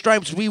 by his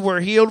stripes we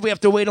were healed. We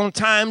have to wait on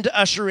time to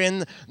usher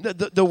in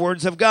the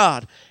words of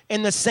God.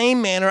 In the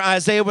same manner,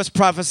 Isaiah was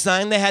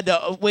prophesying. They had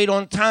to wait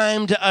on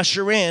time to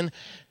usher in,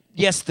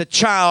 yes, the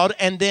child,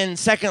 and then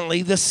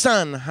secondly, the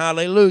son.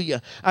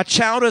 Hallelujah. A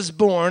child is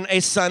born, a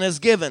son is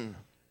given.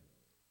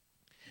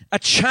 A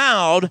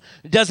child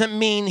doesn't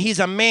mean he's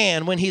a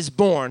man when he's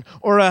born,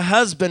 or a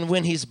husband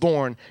when he's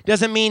born.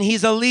 Doesn't mean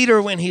he's a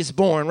leader when he's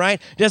born,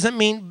 right? Doesn't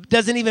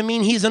even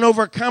mean he's an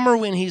overcomer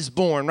when he's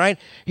born, right?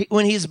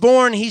 When he's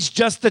born, he's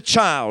just a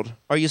child.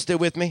 Are you still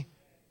with me?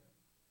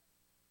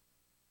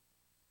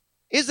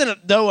 Isn't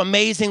it, though,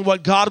 amazing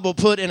what God will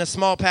put in a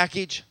small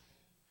package?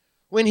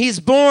 When he's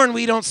born,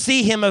 we don't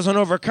see him as an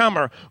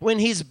overcomer. When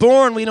he's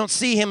born, we don't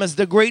see him as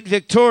the great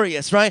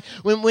victorious, right?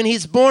 When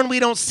he's born, we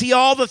don't see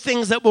all the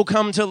things that we'll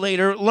come to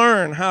later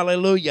learn.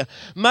 Hallelujah.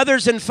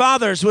 Mothers and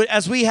fathers,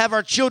 as we have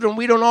our children,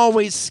 we don't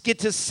always get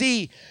to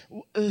see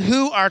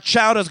who our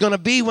child is going to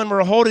be when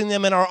we're holding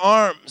them in our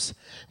arms.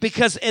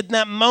 Because in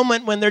that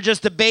moment when they're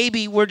just a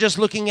baby, we're just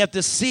looking at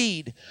the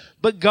seed.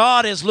 But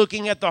God is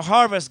looking at the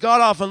harvest.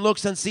 God often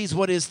looks and sees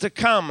what is to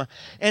come.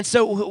 And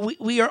so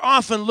we are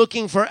often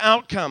looking for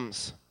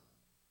outcomes.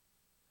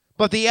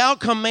 But the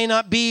outcome may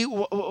not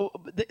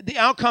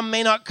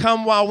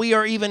come while we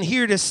are even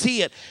here to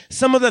see it.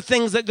 Some of the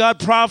things that God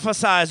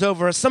prophesies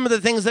over us, some of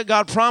the things that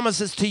God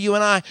promises to you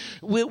and I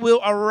will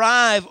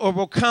arrive or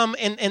will come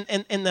in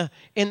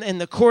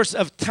the course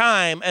of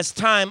time as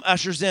time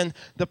ushers in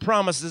the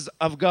promises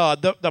of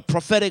God, the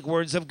prophetic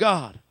words of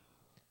God.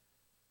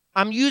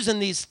 I'm using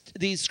these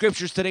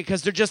scriptures today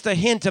because they're just a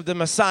hint of the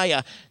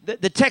Messiah.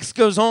 The text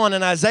goes on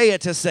in Isaiah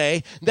to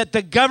say that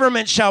the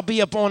government shall be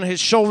upon his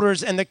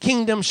shoulders and the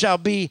kingdom shall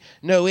be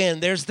no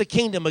end. There's the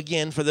kingdom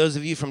again for those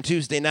of you from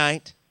Tuesday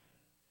night.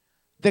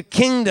 The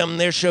kingdom,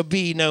 there shall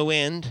be no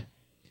end.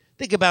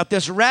 Think about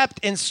this, wrapped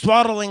in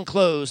swaddling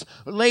clothes,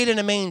 laid in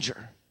a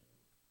manger.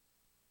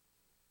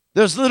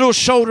 Those little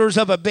shoulders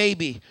of a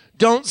baby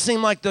don't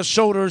seem like the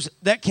shoulders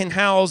that can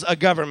house a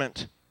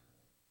government.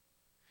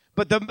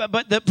 But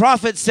the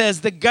prophet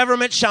says the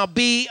government shall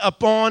be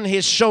upon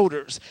his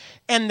shoulders,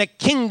 and the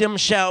kingdom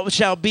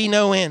shall be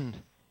no end.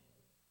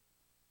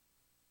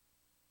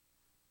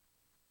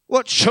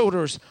 What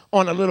shoulders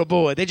on a little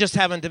boy? They just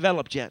haven't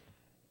developed yet.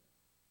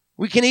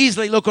 We can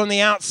easily look on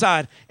the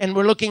outside, and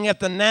we're looking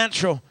at the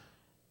natural,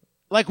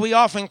 like we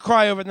often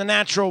cry over the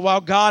natural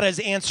while God is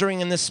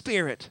answering in the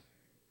spirit.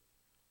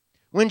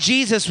 When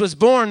Jesus was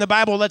born, the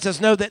Bible lets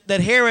us know that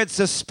Herod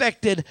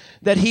suspected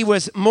that he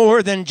was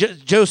more than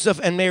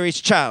Joseph and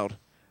Mary's child.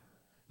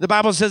 The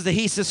Bible says that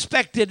he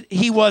suspected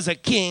he was a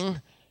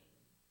king,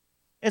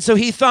 and so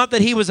he thought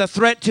that he was a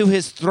threat to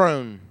his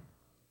throne.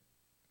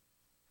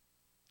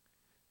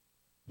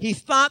 He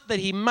thought that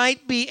he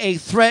might be a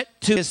threat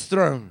to his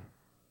throne.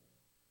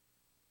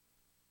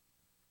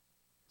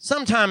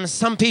 Sometimes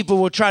some people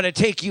will try to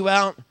take you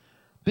out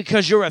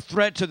because you're a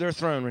threat to their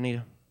throne,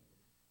 Renita.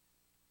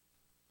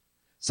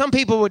 Some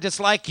people would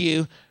dislike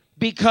you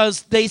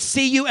because they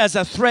see you as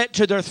a threat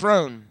to their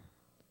throne.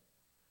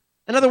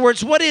 In other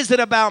words, what is it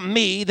about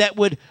me that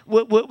would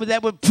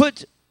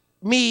put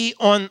me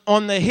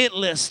on the hit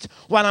list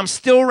while I'm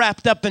still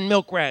wrapped up in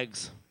milk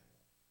rags?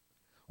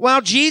 While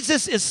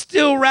Jesus is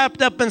still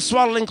wrapped up in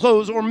swaddling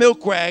clothes or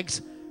milk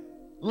rags,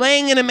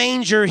 laying in a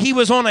manger, he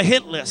was on a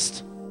hit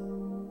list.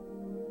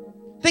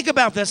 Think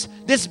about this.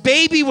 This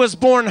baby was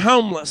born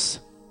homeless.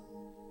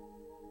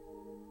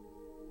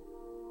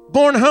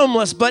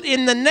 But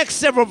in the next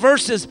several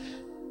verses,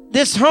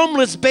 this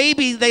homeless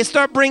baby, they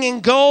start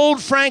bringing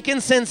gold,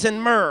 frankincense, and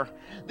myrrh.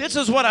 This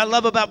is what I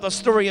love about the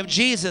story of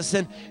Jesus,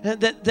 and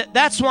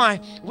that's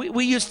why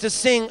we used to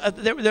sing,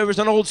 there was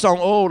an old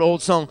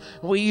song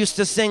we used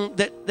to sing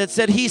that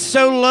said, he's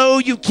so low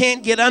you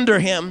can't get under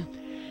him,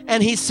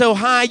 and he's so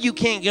high you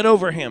can't get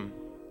over him.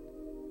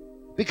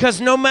 Because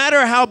no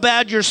matter how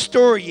bad your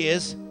story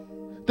is,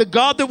 the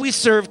God that we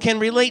serve can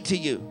relate to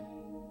you.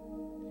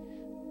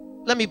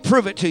 Let me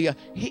prove it to you.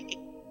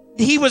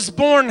 He was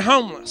born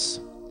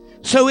homeless.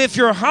 So if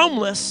you're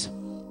homeless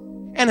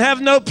and have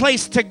no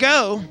place to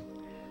go,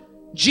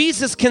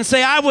 Jesus can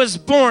say, I was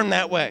born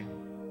that way.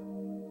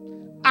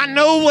 I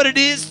know what it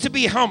is to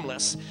be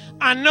homeless.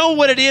 I know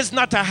what it is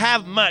not to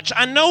have much.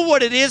 I know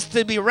what it is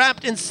to be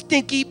wrapped in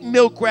stinky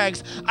milk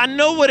rags. I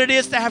know what it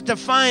is to have to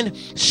find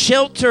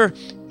shelter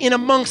in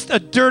amongst a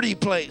dirty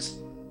place.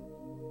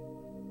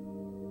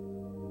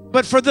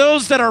 But for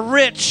those that are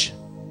rich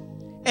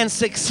and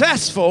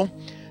successful,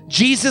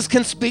 Jesus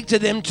can speak to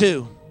them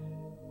too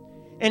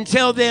and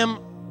tell them,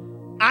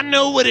 I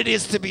know what it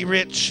is to be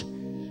rich,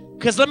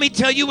 because let me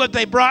tell you what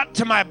they brought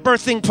to my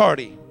birthing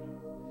party.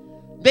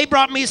 They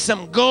brought me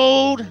some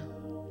gold,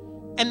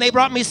 and they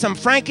brought me some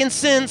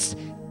frankincense,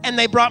 and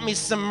they brought me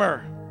some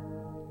myrrh.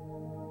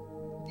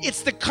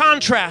 It's the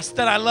contrast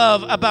that I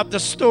love about the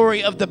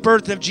story of the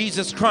birth of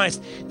Jesus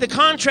Christ. The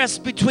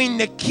contrast between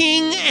the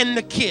king and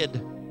the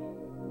kid.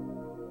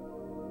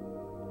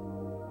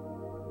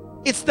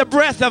 It's the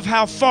breadth of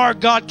how far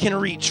God can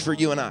reach for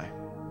you and I.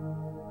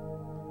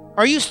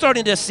 Are you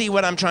starting to see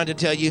what I'm trying to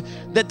tell you?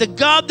 That the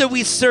God that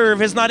we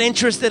serve is not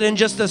interested in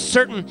just a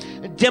certain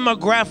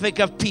demographic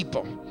of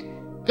people.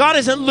 God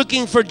isn't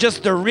looking for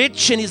just the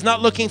rich, and he's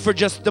not looking for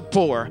just the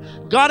poor.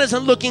 God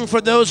isn't looking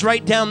for those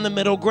right down the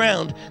middle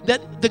ground.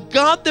 That the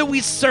God that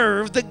we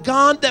serve, the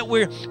God that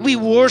we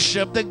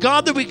worship, the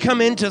God that we come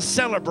in to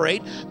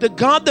celebrate, the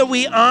God that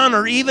we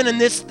honor even in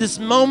this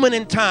moment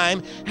in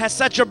time has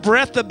such a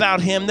breadth about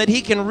him that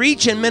he can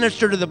reach and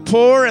minister to the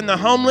poor and the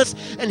homeless,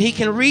 and he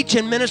can reach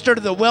and minister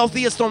to the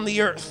wealthiest on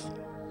the earth.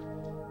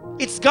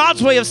 It's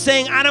God's way of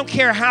saying, I don't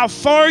care how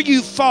far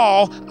you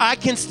fall, I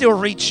can still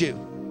reach you.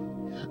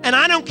 And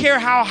I don't care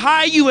how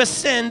high you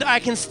ascend, I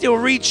can still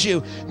reach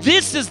you.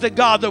 This is the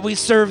God that we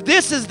serve.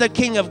 This is the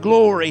King of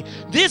glory.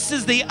 This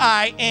is the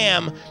I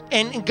am.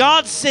 And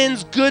God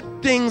sends good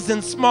things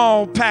in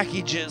small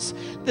packages.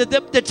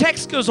 The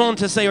text goes on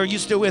to say, are you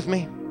still with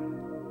me?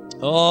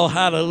 Oh,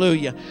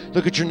 hallelujah.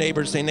 Look at your neighbor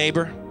and say,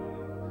 neighbor,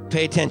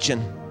 pay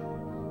attention.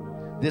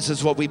 This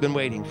is what we've been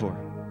waiting for.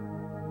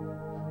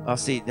 I'll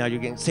see. Now you're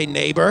getting, say,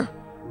 neighbor,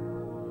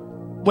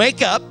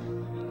 wake up,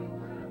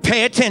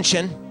 pay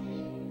attention.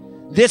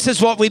 This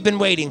is what we've been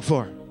waiting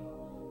for.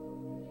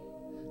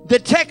 The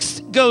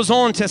text goes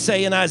on to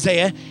say in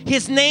Isaiah,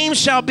 his name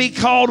shall be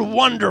called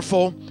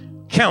Wonderful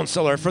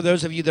Counselor. For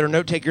those of you that are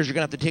note takers, you're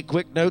going to have to take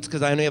quick notes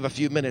because I only have a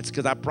few minutes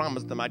because I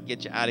promised them I'd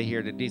get you out of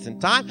here at a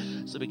decent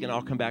time so we can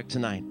all come back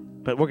tonight.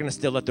 But we're going to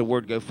still let the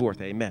word go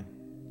forth. Amen.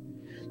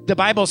 The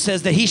Bible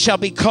says that he shall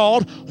be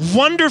called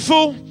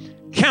Wonderful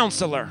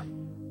Counselor.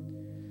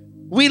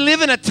 We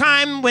live in a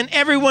time when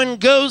everyone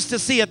goes to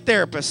see a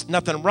therapist.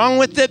 Nothing wrong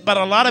with it, but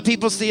a lot of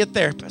people see a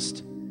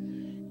therapist.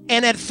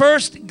 And at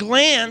first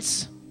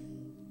glance,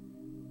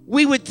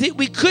 we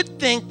could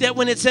think that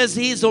when it says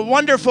he's a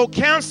wonderful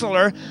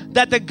counselor,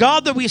 that the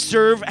God that we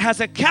serve has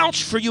a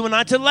couch for you and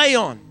I to lay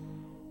on.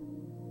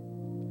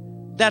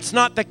 That's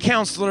not the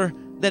counselor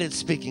that it's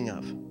speaking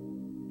of.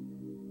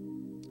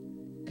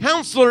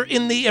 Counselor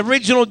in the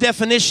original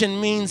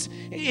definition means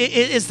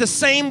is the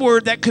same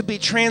word that could be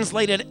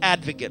translated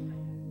advocate.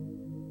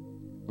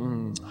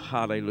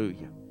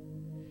 Hallelujah.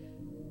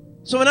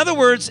 So in other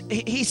words,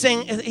 he's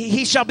saying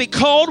he shall be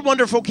called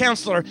Wonderful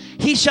Counselor.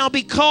 He shall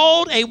be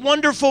called a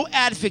wonderful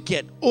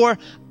advocate or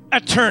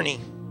attorney.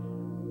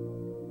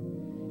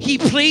 He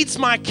pleads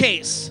my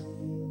case.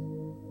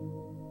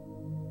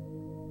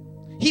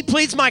 He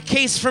pleads my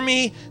case for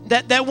me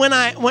that when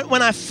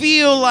I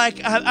feel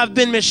like I've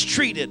been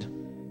mistreated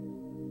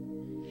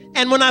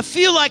and when I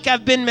feel like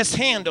I've been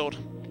mishandled,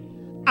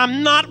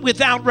 I'm not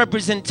without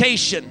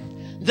representation.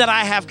 That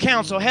I have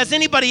counsel. Has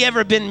anybody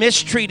ever been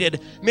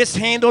mistreated,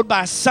 mishandled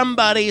by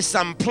somebody,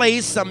 some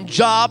place, some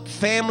job,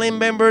 family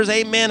members?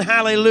 Amen.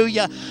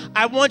 Hallelujah.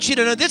 I want you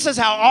to know this is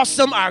how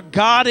awesome our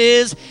God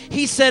is.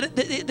 He said,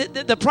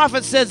 the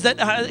prophet says that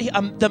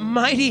the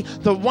mighty,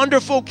 the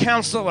wonderful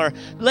counselor,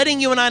 letting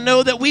you and I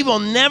know that we will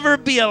never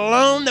be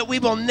alone, that we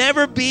will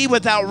never be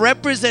without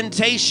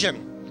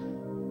representation.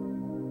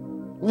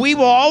 We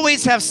will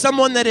always have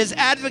someone that is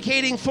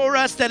advocating for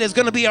us, that is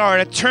going to be our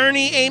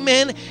attorney,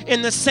 amen.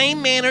 In the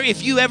same manner,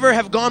 if you ever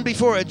have gone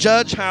before a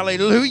judge,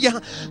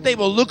 hallelujah, they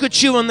will look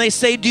at you and they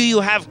say, do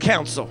you have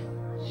counsel?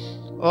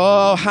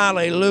 Oh,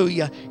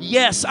 hallelujah.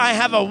 Yes, I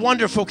have a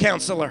wonderful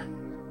counselor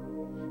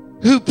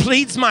who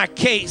pleads my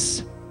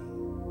case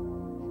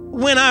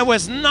when I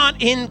was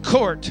not in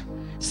court.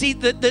 See,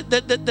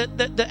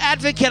 the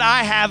advocate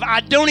I have, I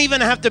don't even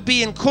have to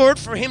be in court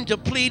for him to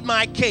plead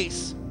my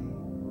case.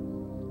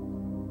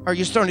 Are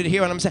you starting to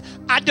hear what I'm saying?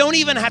 I don't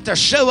even have to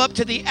show up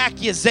to the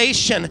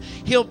accusation.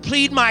 He'll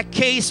plead my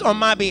case on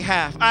my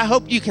behalf. I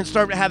hope you can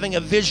start having a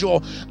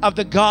visual of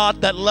the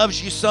God that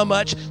loves you so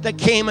much, that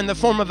came in the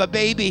form of a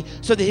baby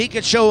so that he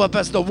could show up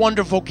as the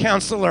wonderful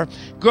counselor,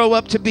 grow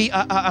up to be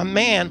a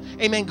man,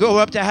 amen, grow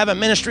up to have a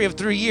ministry of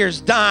 3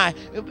 years, die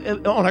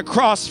on a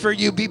cross for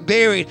you, be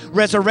buried,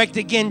 resurrect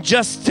again,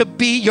 just to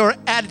be your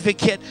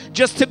advocate,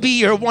 just to be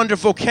your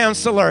wonderful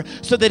counselor,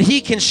 so that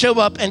he can show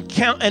up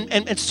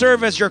and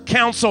serve as your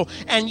counsel.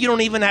 And you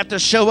don't even have to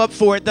show up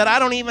for it, that I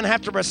don't even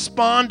have to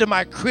respond to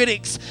my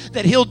critics,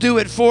 that he'll do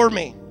it for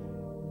me.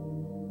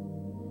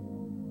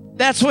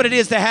 That's what it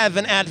is to have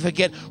an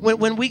advocate.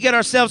 When we get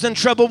ourselves in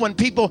trouble, when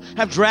people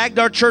have dragged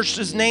our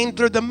church's name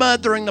through the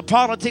mud during the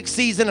politics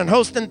season and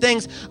hosting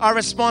things, our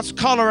response,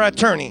 call our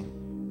attorney.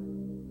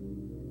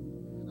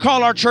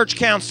 Call our church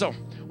council.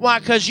 Why?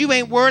 Because you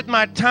ain't worth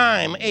my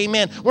time.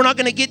 Amen. We're not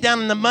going to get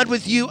down in the mud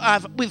with you.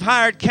 We've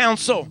hired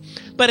counsel.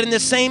 But in the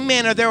same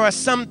manner, there are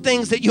some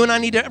things that you and I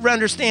need to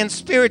understand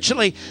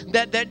spiritually,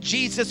 that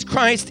Jesus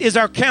Christ is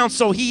our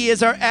counsel. He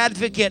is our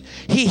advocate.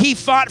 He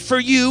fought for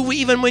you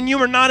even when you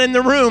were not in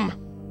the room.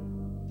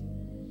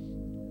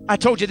 I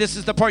told you this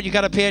is the part you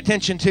got to pay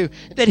attention to,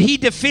 that he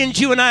defends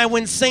you and I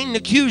when Satan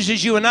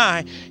accuses you and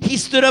I. He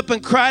stood up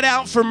and cried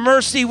out for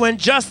mercy when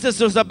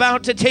justice was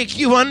about to take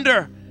you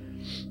under.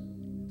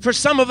 For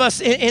some of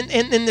us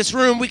in this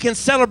room, we can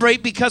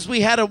celebrate because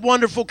we had a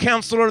wonderful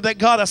counselor that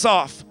got us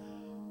off.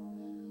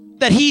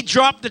 That he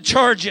dropped the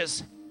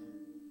charges.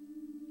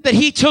 That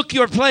he took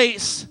your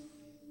place.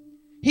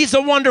 He's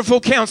a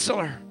wonderful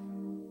counselor.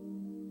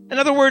 In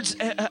other words,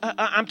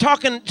 I'm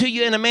talking to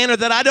you in a manner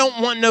that I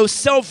don't want no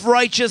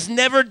self-righteous,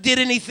 never did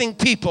anything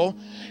people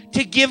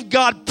to give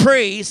God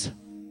praise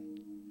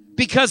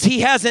because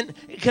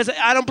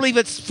I don't believe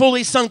it's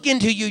fully sunk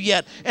into you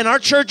yet. And our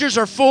churches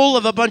are full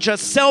of a bunch of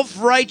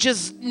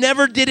self-righteous,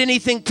 never did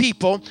anything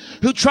people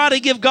who try to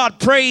give God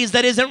praise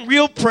that isn't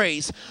real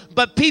praise.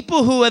 But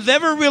people who have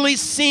ever really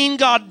seen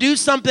God do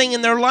something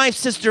in their life,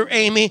 Sister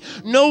Amy,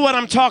 know what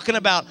I'm talking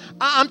about.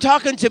 I'm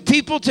talking to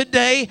people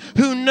today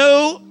who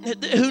know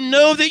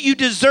that you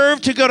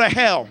deserve to go to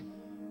hell.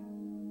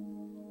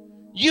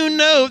 You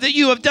know that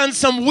you have done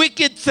some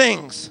wicked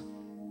things.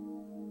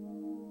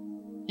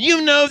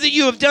 You know that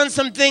you have done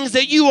some things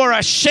that you are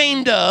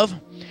ashamed of,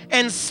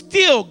 and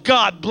still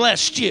God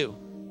blessed you.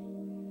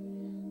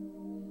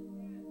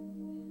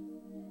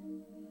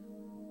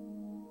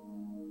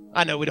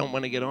 I know we don't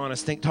want to get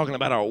honest, talking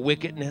about our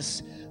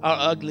wickedness,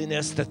 our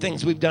ugliness, the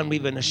things we've done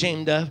we've been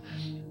ashamed of.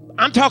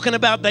 I'm talking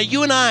about that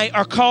you and I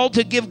are called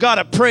to give God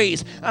a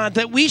praise,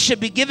 that we should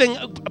be giving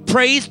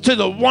praise to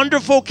the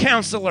wonderful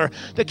counselor,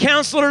 the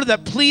counselor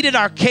that pleaded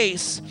our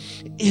case.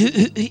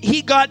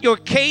 He got your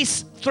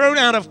case thrown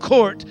out of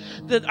court,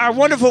 that our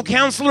wonderful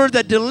counselor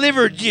that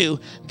delivered you,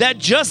 that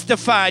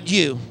justified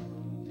you.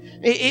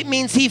 It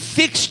means he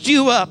fixed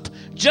you up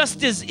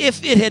just as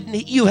if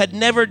you had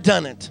never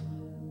done it.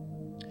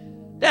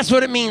 That's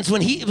what it means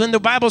when the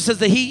Bible says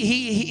that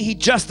he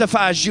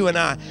justifies you and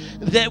I.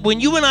 That when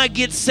you and I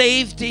get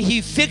saved,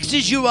 he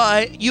fixes you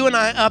and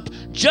I up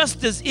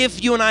just as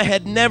if you and I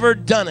had never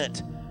done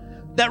it.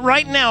 That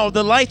right now,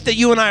 the life that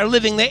you and I are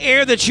living, the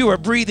air that you are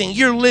breathing,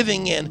 you're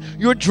living in,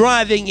 you're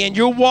driving in,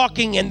 you're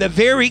walking in the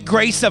very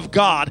grace of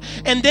God.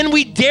 And then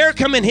we dare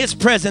come in his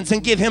presence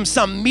and give him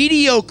some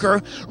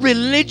mediocre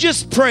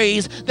religious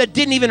praise that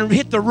didn't even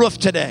hit the roof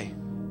today.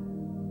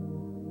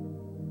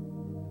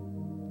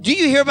 Do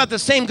you hear about the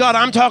same God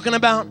I'm talking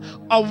about?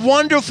 A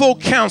wonderful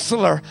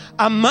counselor,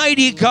 a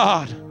mighty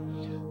God,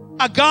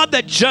 a God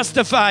that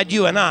justified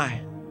you and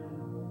I.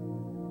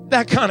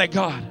 That kind of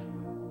God.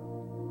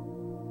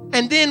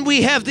 And then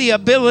we have the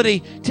ability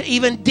to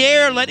even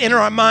dare let enter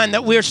our mind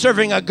that we're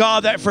serving a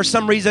God that for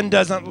some reason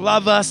doesn't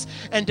love us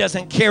and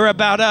doesn't care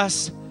about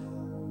us.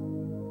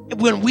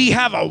 When we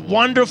have a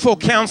wonderful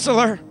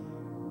counselor,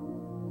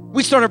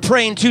 we started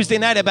praying Tuesday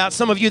night about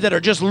some of you that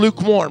are just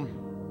lukewarm.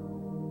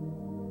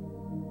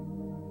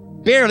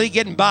 Barely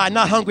getting by,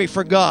 not hungry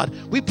for God.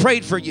 We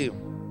prayed for you.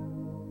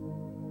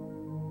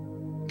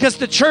 Because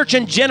the church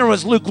in general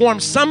is lukewarm.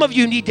 Some of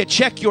you need to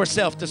check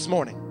yourself this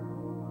morning.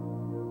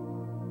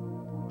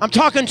 I'm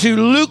talking to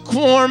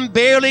lukewarm,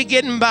 barely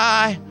getting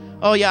by.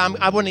 Oh yeah,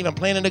 I wasn't even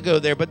planning to go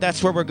there, but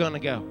that's where we're going to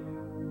go.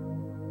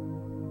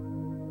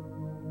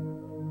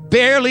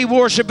 Barely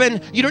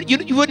worshiping. You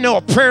wouldn't know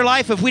a prayer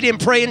life if we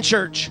didn't pray in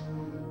church.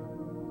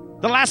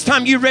 The last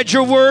time you read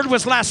your word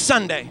was last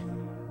Sunday.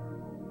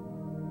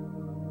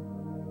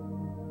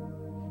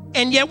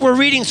 And yet we're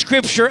reading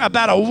scripture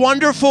about a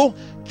wonderful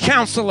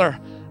counselor,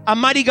 a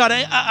mighty God,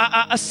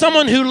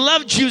 someone who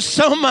loved you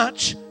so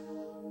much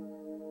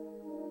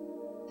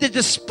that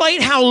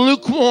despite how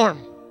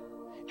lukewarm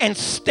and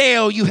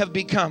stale you have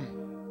become,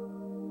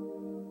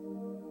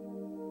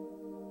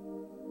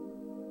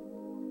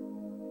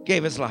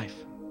 gave his life.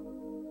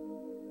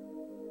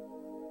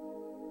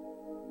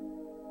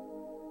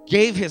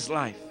 Gave his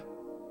life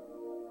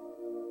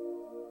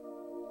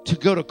to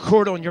go to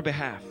court on your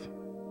behalf,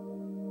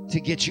 to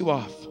get you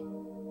off,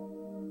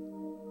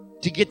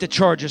 to get the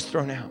charges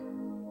thrown out.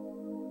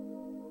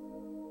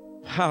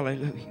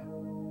 Hallelujah.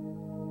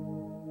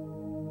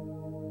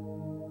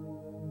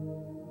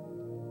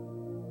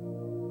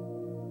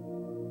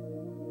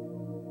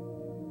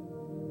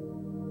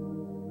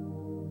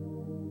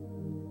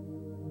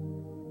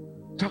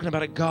 Talking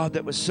about a God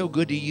that was so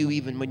good to you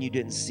even when you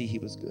didn't see he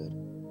was good.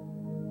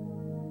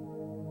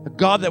 A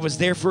God that was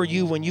there for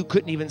you when you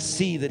couldn't even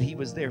see that he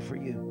was there for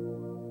you.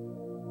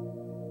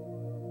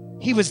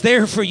 He was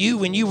there for you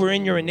when you were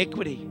in your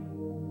iniquity,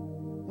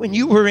 when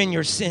you were in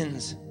your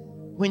sins,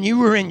 when you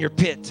were in your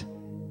pit.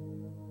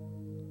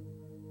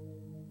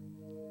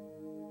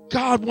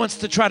 God wants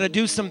to try to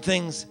do some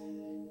things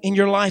in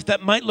your life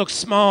that might look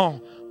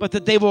small, but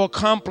that they will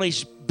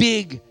accomplish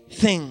big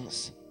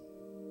things.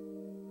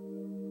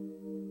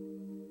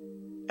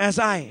 As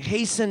I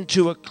hasten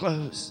to a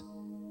close,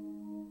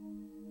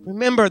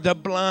 remember the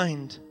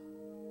blind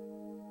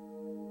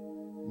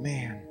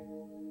man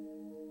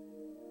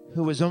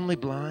who was only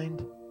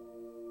blind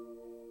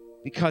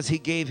because he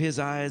gave his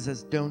eyes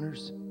as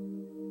donors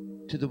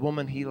to the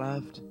woman he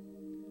loved.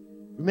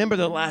 Remember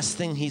the last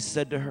thing he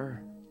said to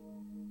her?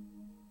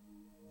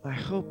 I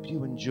hope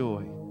you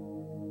enjoy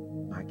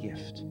my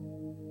gift.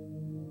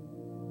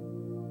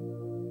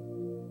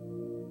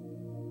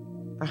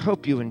 I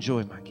hope you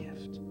enjoy my gift.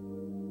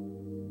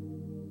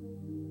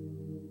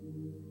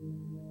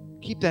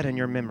 Keep that in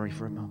your memory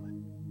for a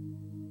moment.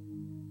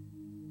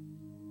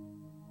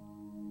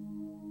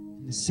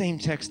 In the same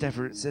text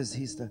after it says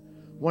he's the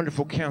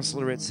wonderful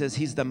counselor, it says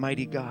he's the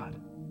mighty God.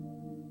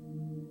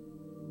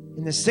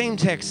 In the same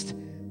text,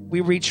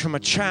 we reach from a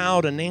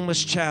child, a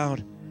nameless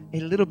child, a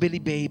little bitty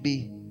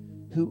baby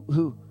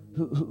who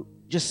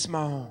just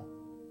small.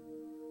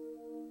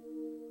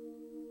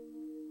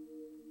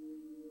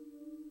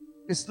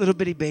 This little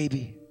bitty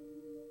baby.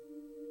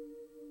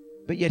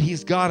 But yet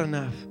he's God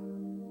enough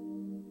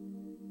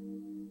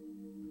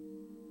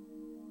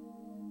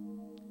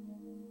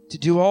to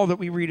do all that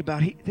we read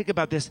about. Think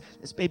about this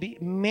baby,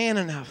 man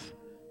enough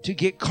to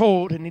get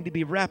cold and need to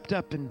be wrapped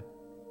up in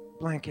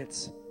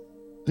blankets,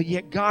 but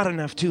yet God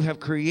enough to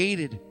have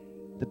created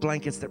the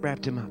blankets that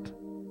wrapped him up.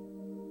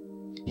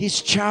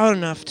 He's child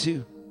enough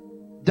to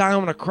die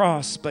on a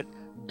cross, but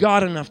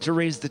God enough to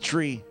raise the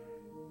tree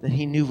that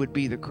he knew would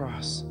be the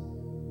cross.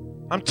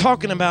 I'm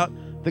talking about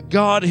the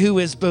God who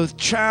is both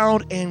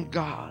child and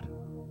God.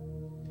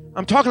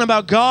 I'm talking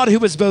about God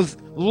who is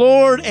both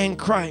Lord and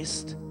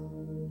Christ.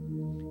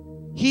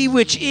 He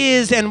which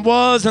is and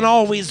was and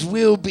always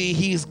will be,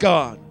 he's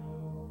God.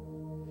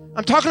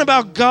 I'm talking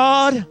about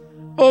God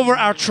over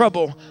our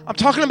trouble. I'm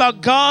talking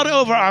about God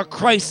over our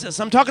crisis.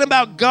 I'm talking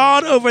about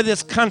God over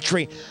this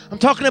country. I'm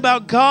talking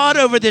about God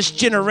over this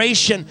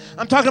generation.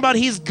 I'm talking about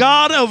he's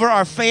God over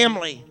our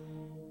family.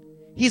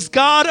 He's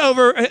God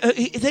over,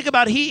 think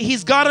about it,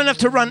 he's God enough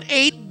to run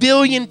 8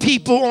 billion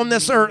people on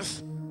this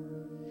earth.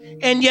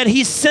 And yet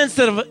he's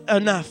sensitive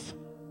enough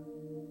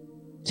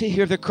to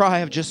hear the cry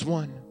of just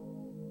one.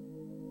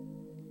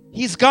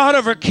 He's God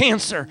over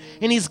cancer,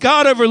 and he's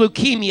God over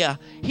leukemia.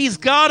 He's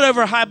God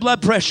over high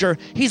blood pressure.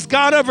 He's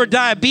God over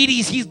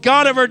diabetes. He's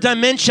God over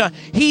dementia.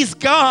 He's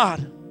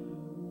God.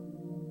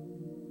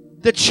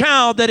 The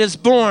child that is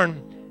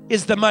born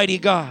is the mighty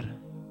God.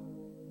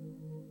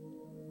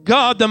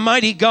 God, the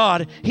mighty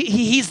God.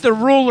 He's the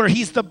ruler.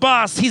 He's the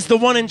boss. He's the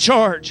one in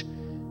charge.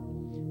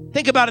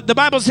 Think about it. The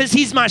Bible says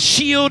he's my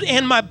shield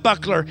and my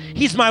buckler.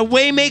 He's my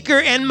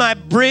waymaker and my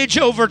bridge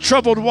over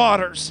troubled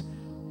waters.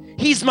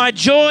 He's my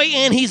joy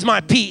and he's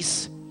my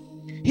peace.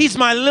 He's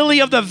my lily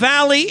of the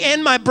valley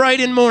and my bright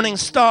and morning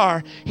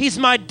star. He's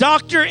my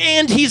doctor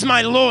and he's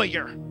my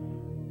lawyer.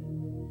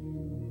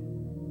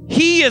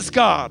 He is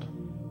God.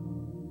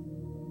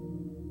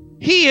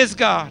 He is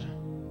God.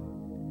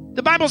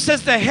 The Bible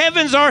says the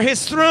heavens are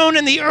his throne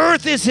and the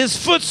earth is his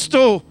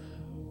footstool.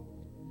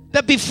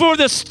 That before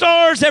the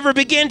stars ever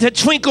began to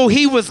twinkle,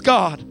 he was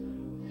God.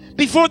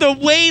 Before the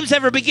waves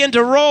ever began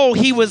to roll,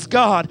 he was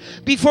God.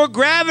 Before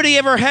gravity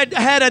ever had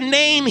a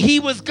name, he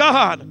was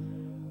God.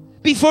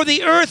 Before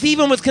the earth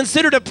even was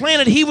considered a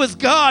planet, he was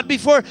God.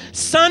 Before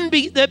sun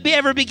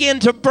ever began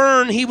to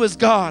burn, he was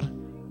God.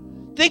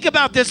 Think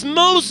about this.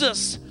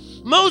 Moses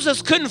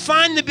couldn't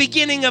find the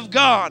beginning of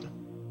God.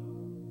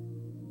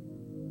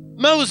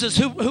 Moses,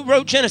 who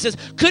wrote Genesis,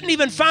 couldn't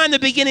even find the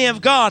beginning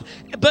of God,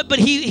 but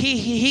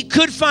he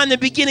could find the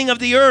beginning of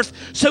the earth.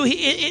 So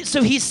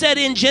he said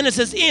in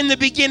Genesis, in the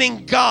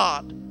beginning,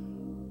 God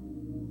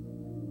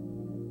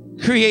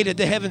created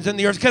the heavens and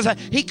the earth, because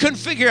he couldn't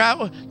figure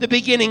out the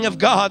beginning of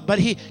God, but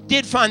he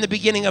did find the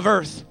beginning of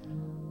earth.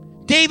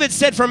 David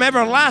said, from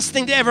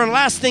everlasting to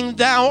everlasting,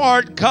 thou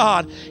art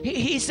God.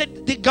 He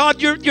said,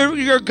 God, you're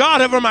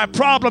God over my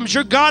problems.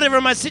 You're God over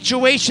my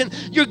situation.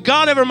 You're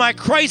God over my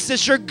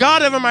crisis. You're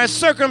God over my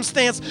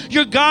circumstance.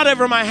 You're God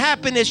over my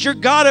happiness. You're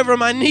God over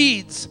my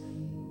needs.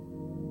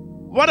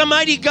 What a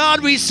mighty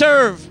God we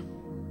serve.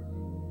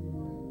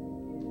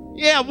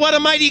 Yeah, what a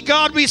mighty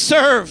God we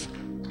serve.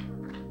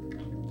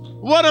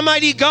 What a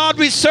mighty God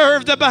we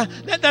serve.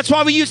 That's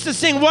why we used to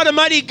sing, what a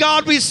mighty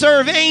God we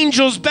serve.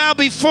 Angels bow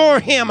before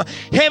him.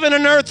 Heaven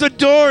and earth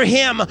adore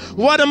him.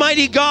 What a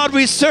mighty God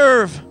we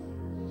serve.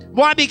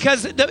 Why?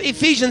 Because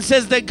Ephesians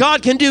says that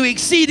God can do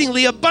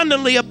exceedingly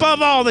abundantly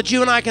above all that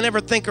you and I can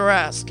ever think or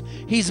ask.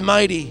 He's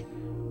mighty.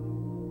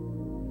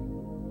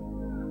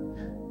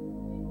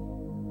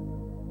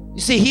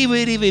 You see, he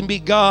would even be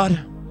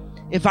God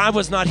if I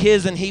was not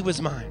his and he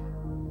was mine.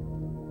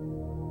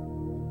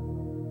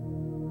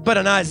 But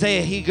in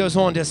Isaiah, he goes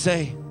on to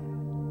say,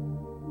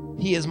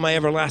 he is my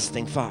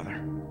everlasting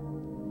Father.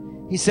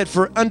 He said,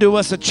 for unto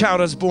us a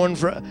child is born,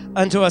 for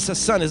unto us a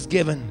son is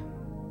given.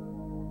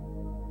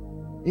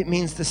 It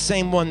means the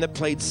same one that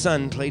played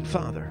son played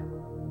father.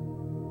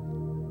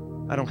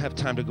 I don't have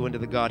time to go into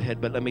the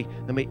Godhead, but let me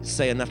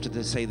say enough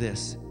to say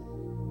this.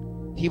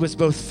 He was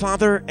both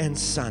Father and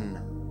Son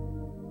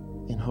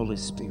and Holy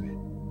Spirit.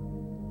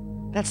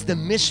 That's the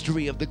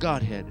mystery of the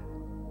Godhead.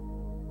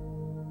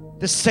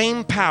 The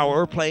same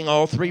power playing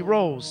all three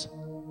roles.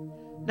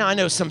 Now, I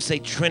know some say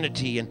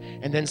Trinity,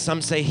 and then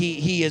some say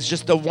he is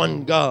just the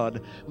one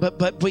God.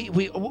 But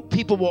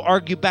people will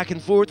argue back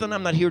and forth, and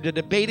I'm not here to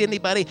debate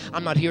anybody.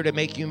 I'm not here to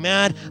make you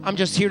mad. I'm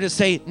just here to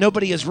say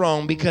nobody is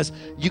wrong, because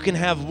you can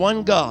have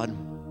one God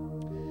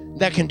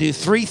that can do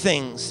three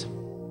things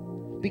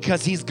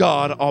because he's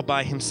God all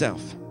by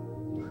himself.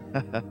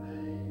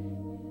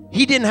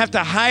 He didn't have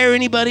to hire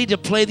anybody to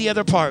play the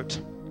other part.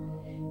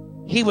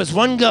 He was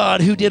one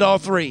God who did all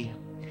three.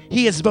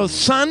 He is both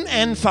Son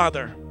and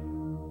Father.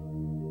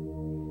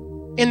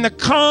 In the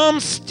calm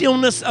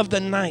stillness of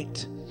the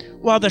night,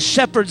 while the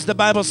shepherds, the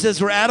Bible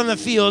says, were out in the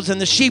fields and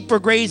the sheep were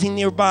grazing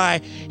nearby,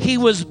 he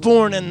was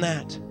born in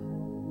that.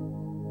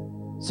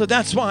 So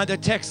that's why the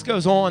text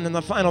goes on, and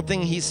the final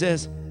thing he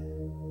says,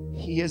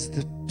 he is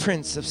the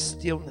Prince of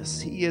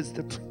Stillness. He is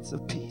the Prince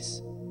of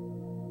Peace.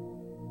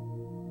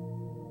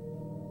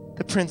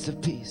 The Prince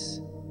of Peace.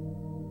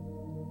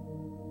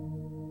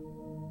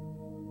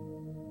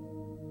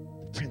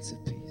 Prince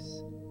of Peace.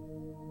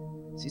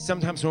 See,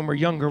 sometimes when we're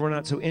younger, we're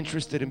not so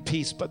interested in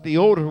peace, but the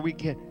older we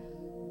get,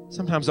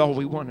 sometimes all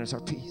we want is our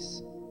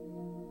peace.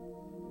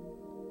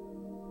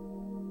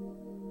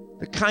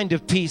 The kind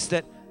of peace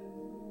that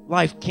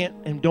life can't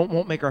and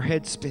won't make our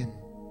head spin.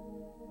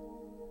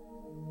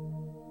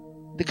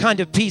 The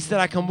kind of peace that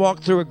I can walk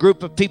through a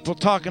group of people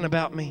talking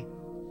about me,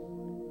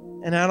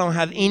 and I don't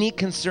have any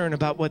concern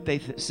about what they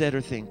said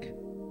or think.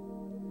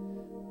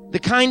 The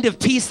kind of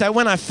peace that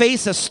when I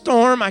face a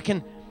storm, I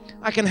can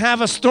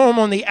have a storm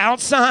on the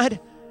outside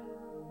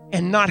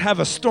and not have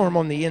a storm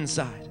on the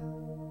inside.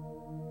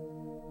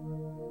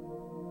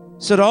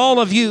 So to all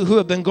of you who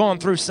have been going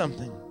through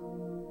something,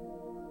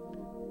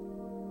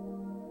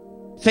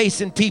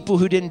 facing people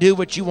who didn't do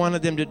what you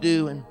wanted them to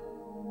do, and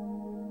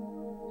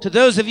to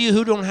those of you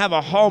who don't have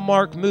a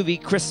Hallmark movie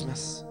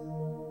Christmas,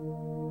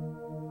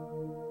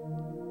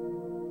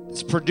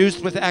 it's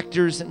produced with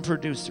actors and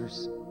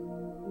producers,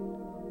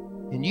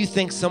 and you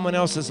think someone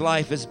else's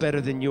life is better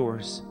than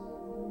yours,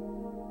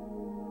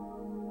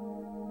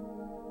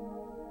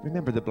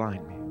 remember the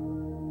blind man.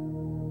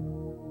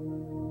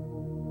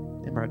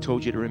 Remember I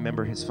told you to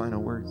remember his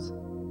final words.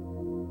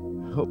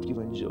 I hope you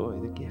enjoy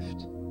the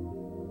gift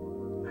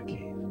I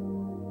gave.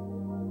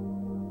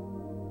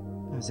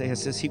 Isaiah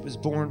says he was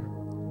born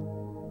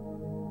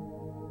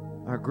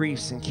our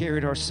griefs and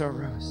carried our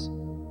sorrows,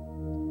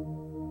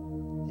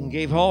 and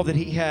gave all that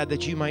he had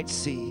that you might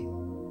see.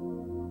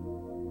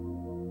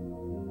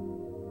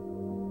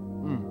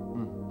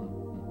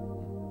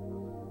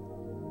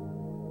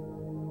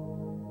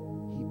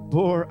 He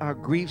bore our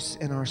griefs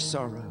and our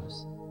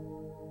sorrows.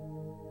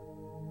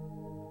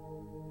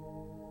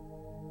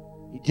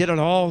 He did it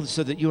all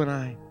so that you and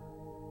I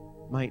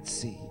might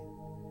see.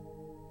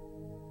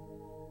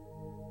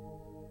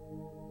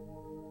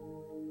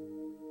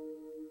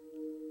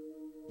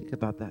 Think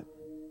about that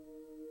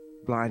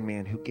blind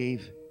man who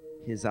gave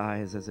his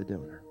eyes as a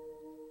donor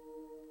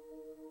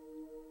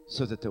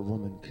so that the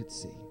woman could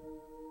see.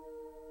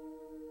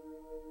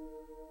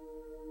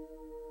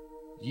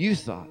 You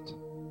thought,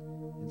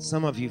 and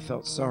some of you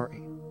felt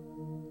sorry,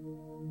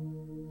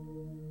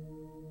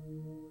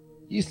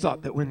 you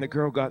thought that when the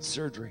girl got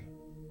surgery,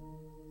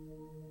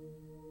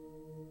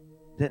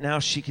 that now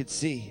she could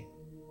see.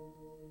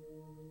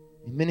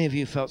 And many of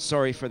you felt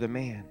sorry for the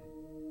man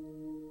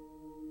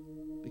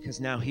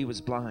because now he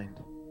was blind.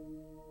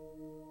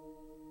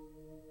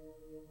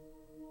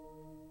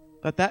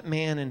 But that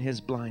man in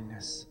his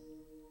blindness,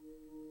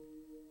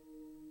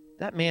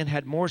 that man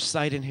had more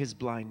sight in his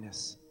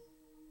blindness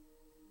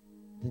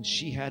than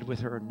she had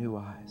with her new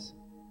eyes.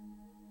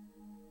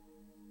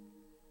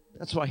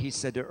 That's why he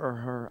said to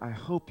her, I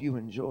hope you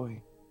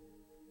enjoy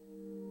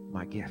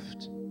my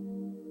gift.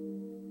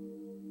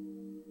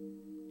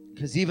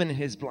 Because even in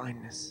his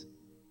blindness,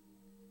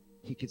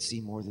 he could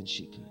see more than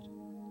she could.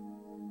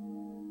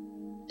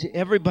 To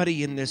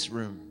everybody in this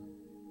room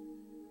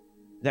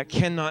that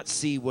cannot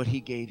see what he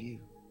gave you,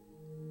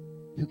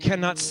 who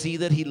cannot see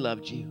that he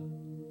loved you,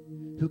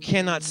 who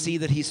cannot see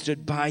that he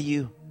stood by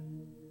you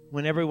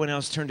when everyone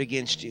else turned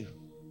against you,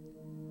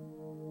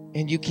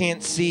 and you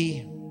can't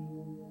see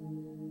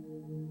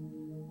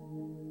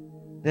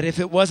that if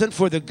it wasn't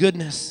for the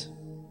goodness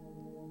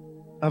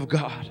of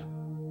God,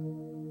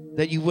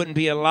 that you wouldn't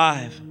be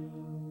alive.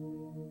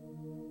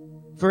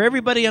 For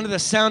everybody under the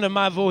sound of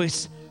my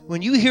voice,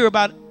 when you hear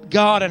about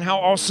God and how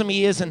awesome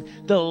he is and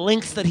the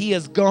lengths that he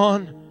has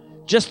gone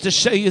just to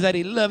show you that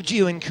he loved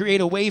you and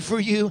create a way for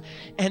you,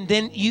 and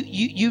then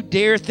you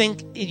dare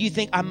think,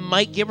 I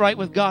might get right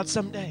with God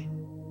someday.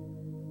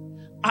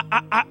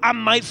 I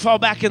might fall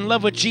back in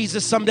love with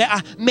Jesus someday.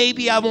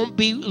 Maybe I won't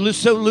be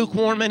so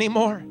lukewarm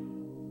anymore.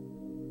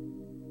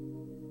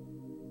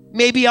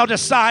 Maybe I'll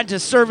decide to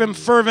serve him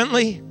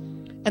fervently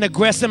and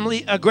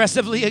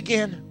aggressively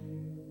again.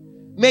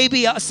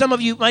 Maybe some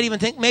of you might even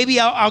think, maybe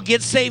I'll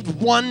get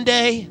saved one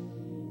day.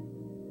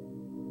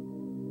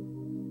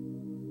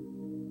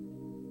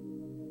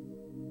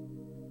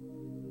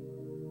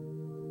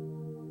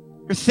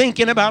 You're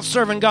thinking about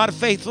serving God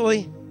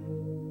faithfully.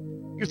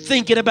 You're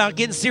thinking about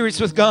getting serious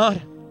with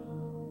God.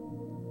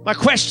 My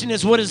question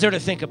is, what is there to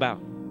think about?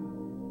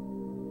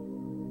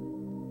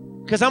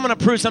 Because I'm going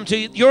to prove something to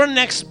you. Your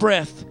next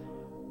breath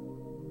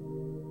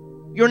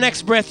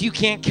you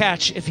can't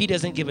catch if he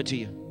doesn't give it to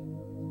you.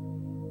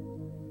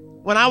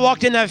 When I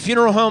walked in that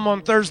funeral home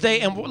on Thursday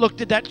and looked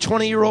at that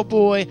 20-year-old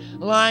boy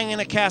lying in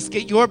a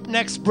casket, your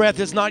next breath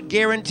is not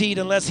guaranteed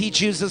unless he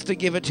chooses to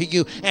give it to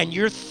you. And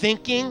you're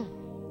thinking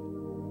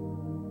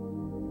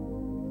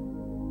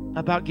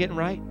about getting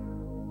right?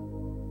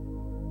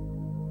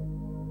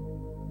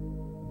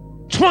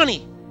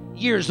 20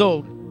 years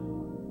old.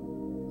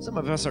 Some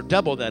of us are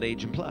double that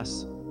age and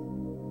plus.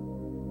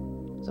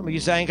 Some of you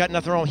say, I ain't got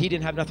nothing wrong. He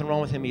didn't have nothing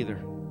wrong with him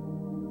either.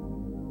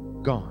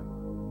 Gone.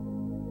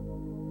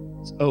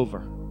 It's over.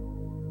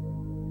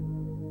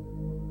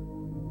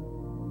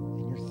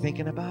 And you're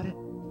thinking about it?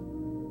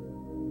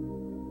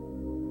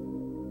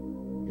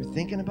 You're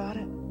thinking about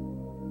it?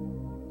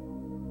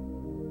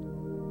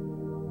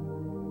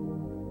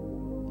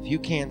 If you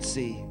can't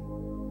see,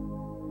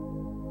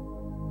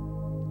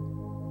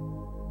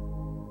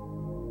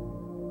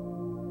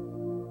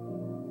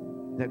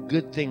 that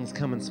good things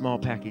come in small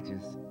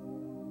packages.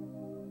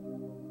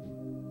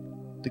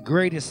 The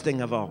greatest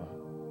thing of all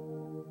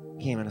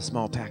came in a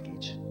small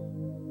package.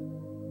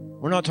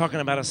 We're not talking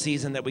about a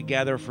season that we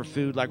gather for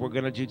food like we're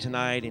going to do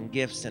tonight, and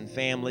gifts and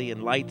family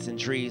and lights and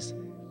trees.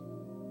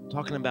 We're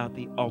talking about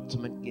the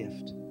ultimate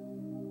gift.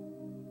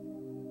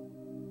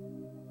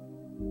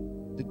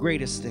 The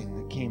greatest thing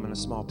that came in a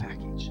small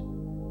package.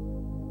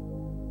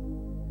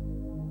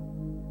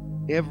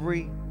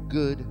 Every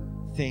good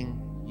thing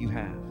you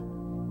have,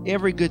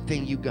 every good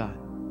thing you got.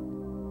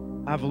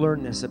 I've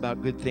learned this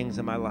about good things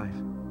in my life.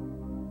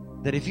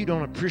 That if you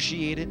don't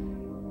appreciate it,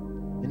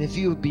 and if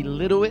you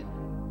belittle it,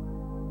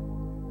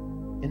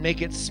 and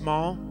make it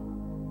small,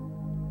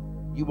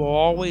 you will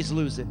always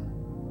lose it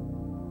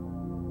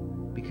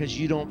because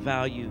you don't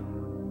value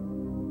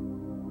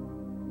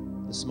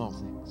the small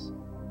things.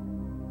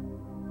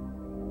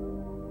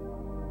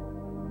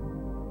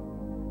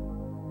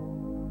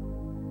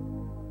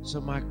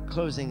 So my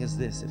closing is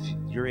this, if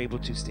you're able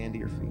to stand to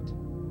your feet.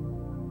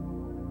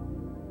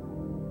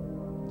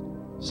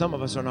 Some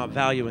of us are not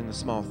valuing the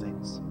small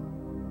things.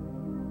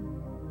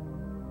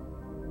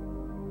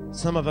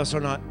 Some of us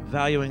are not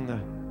valuing the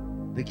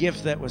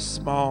gift that was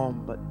small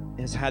but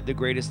has had the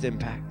greatest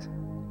impact.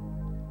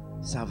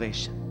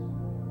 Salvation.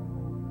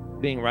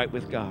 Being right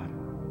with God.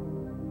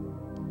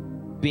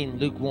 Being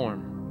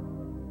lukewarm.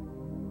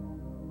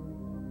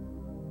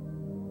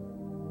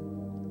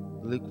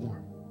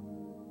 Lukewarm.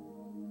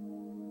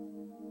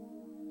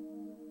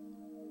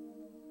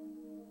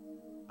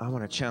 I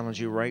want to challenge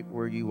you right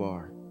where you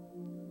are,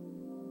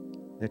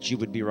 that you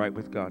would be right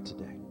with God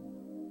today.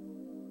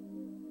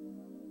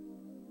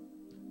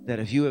 That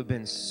if you have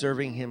been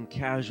serving Him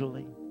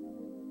casually,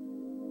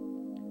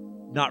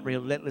 not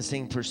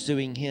relentlessly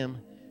pursuing Him,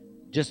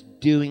 just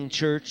doing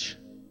church,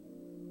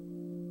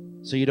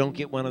 so you don't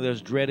get one of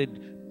those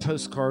dreaded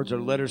postcards or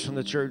letters from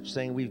the church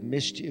saying, we've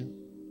missed you.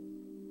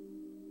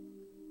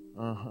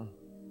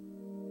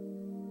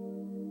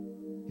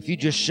 If you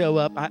just show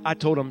up, I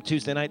told them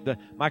Tuesday night,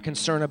 my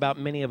concern about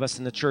many of us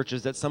in the church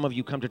is that some of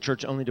you come to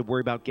church only to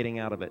worry about getting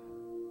out of it.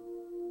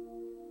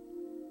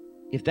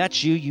 If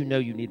that's you, you know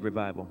you need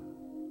revival.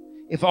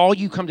 If all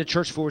you come to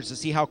church for is to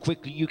see how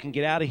quickly you can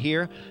get out of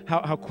here,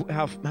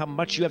 how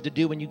much you have to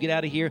do when you get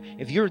out of here,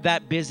 if you're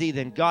that busy,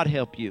 then God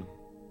help you.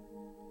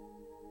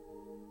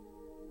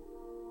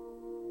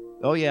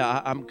 Oh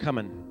yeah, I'm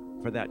coming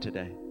for that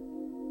today.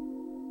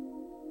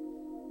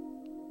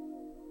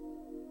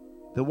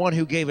 The one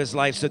who gave His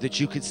life so that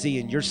you could see,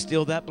 and you're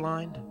still that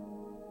blind?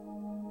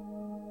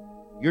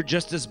 You're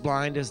just as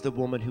blind as the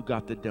woman who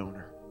got the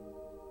donor.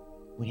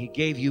 When He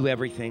gave you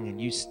everything and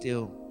you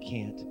still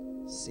can't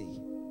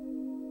see.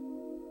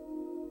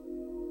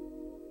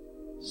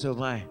 So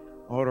my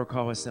altar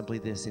call is simply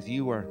this. If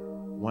you are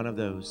one of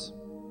those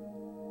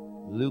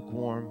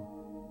lukewarm,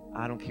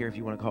 I don't care if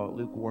you want to call it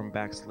lukewarm,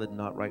 backslidden,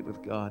 not right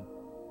with God,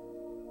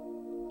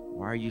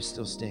 why are you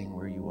still staying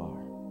where you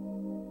are?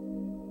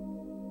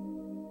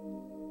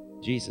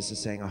 Jesus is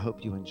saying, I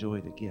hope you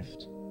enjoy the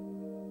gift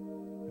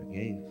I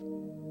gave.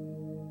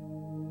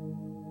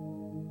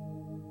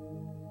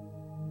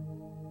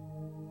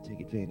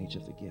 Take advantage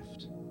of the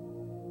gift.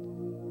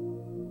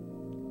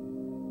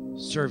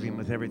 Serve Him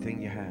with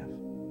everything you have.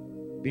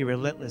 Be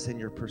relentless in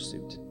your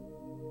pursuit.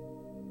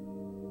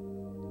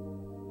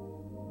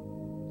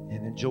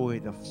 And enjoy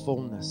the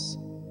fullness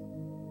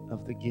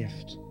of the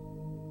gift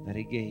that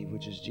He gave,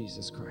 which is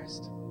Jesus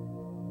Christ.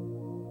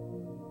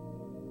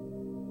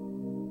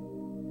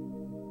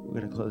 We're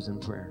going to close in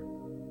prayer.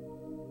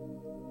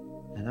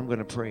 And I'm going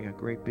to pray a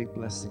great big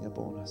blessing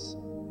upon us.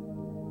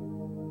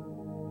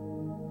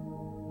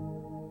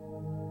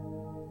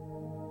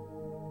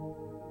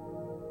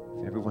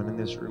 If everyone in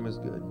this room is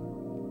good,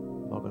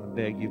 I'm not going to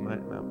beg you.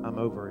 I'm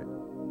over it.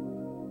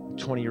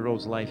 A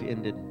 20-year-old's life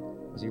ended.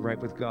 Was he right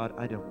with God?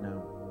 I don't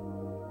know.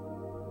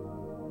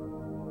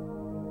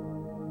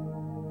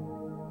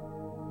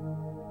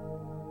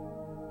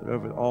 But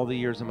over all the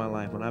years of my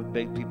life, when I've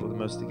begged people the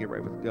most to get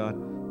right with God,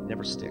 it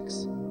never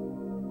sticks.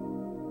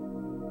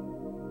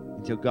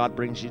 Until God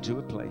brings you to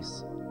a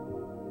place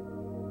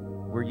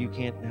where you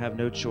can't have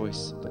no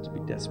choice but to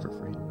be desperate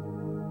for Him.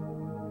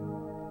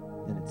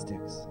 Then it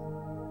sticks.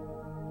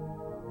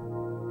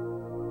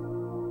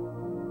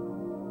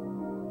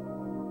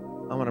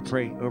 I want to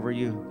pray over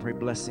you, pray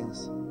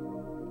blessings.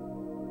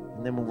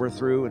 And then when we're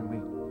through and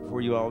before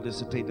you all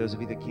dissipate, those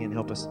of you that can,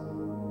 help us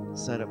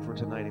set up for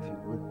tonight if you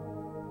would.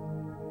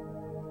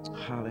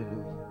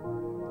 Hallelujah.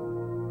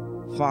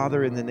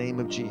 Father, in the name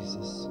of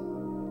Jesus,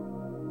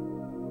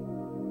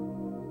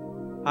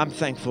 I'm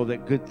thankful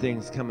that good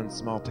things come in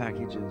small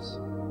packages.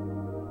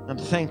 I'm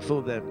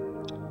thankful that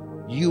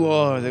you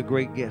are the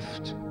great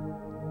gift,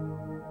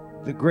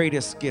 the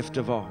greatest gift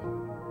of all.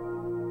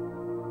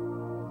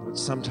 But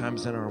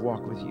sometimes in our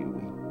walk with you,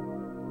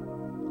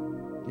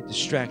 we get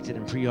distracted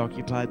and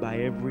preoccupied by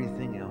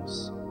everything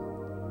else.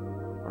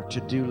 Our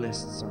to-do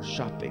lists, our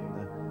shopping,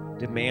 the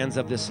demands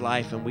of this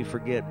life, and we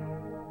forget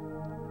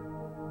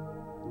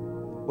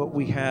what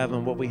we have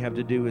and what we have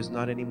to do is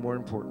not any more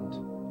important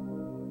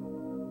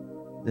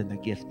than the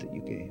gift that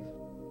you gave.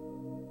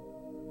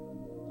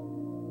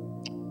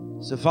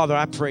 So, Father,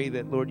 I pray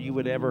that, Lord, you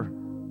would ever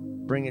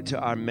bring it to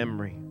our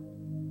memory.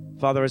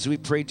 Father, as we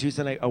pray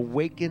Tuesday night,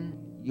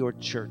 awaken your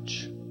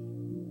church.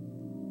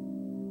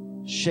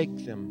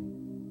 Shake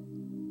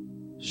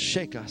them.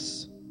 Shake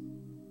us.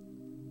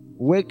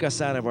 Wake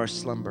us out of our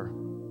slumber.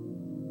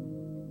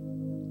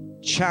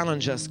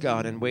 Challenge us,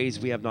 God, in ways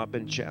we have not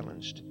been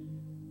challenged.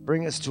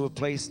 Bring us to a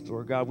place,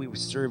 Lord God, we will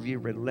serve you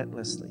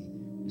relentlessly.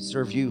 We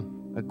serve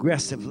you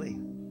aggressively.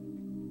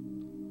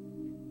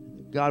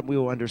 God, we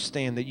will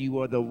understand that you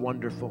are the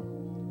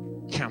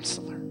wonderful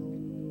Counselor,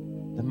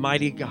 the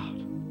mighty God,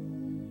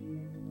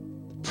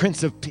 the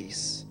Prince of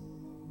Peace,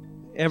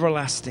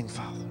 everlasting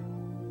Father.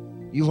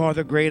 You are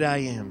the great I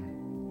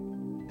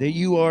am, that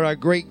you are a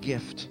great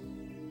gift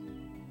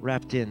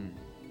wrapped in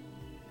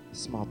a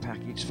small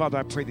package. Father,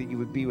 I pray that you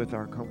would be with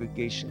our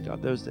congregation,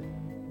 God, those that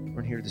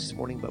weren't here this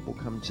morning but will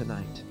come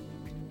tonight.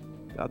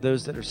 God,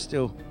 those that are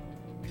still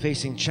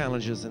facing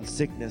challenges and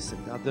sickness,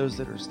 and God, those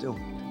that are still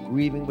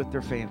grieving with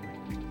their family.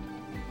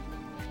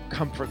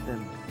 Comfort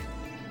them,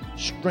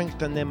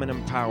 strengthen them, and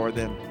empower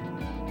them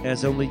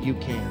as only you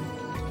can.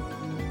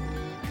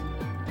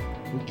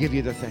 We give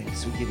you the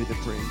thanks, we give you the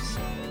praise,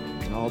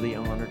 and all the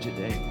honor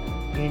today.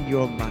 In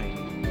your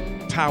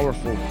mighty,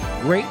 powerful,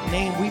 great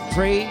name we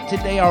pray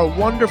today, our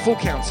wonderful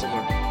Counselor.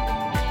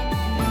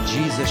 In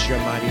Jesus, your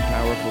mighty,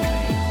 powerful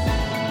name.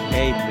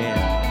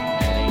 Amen.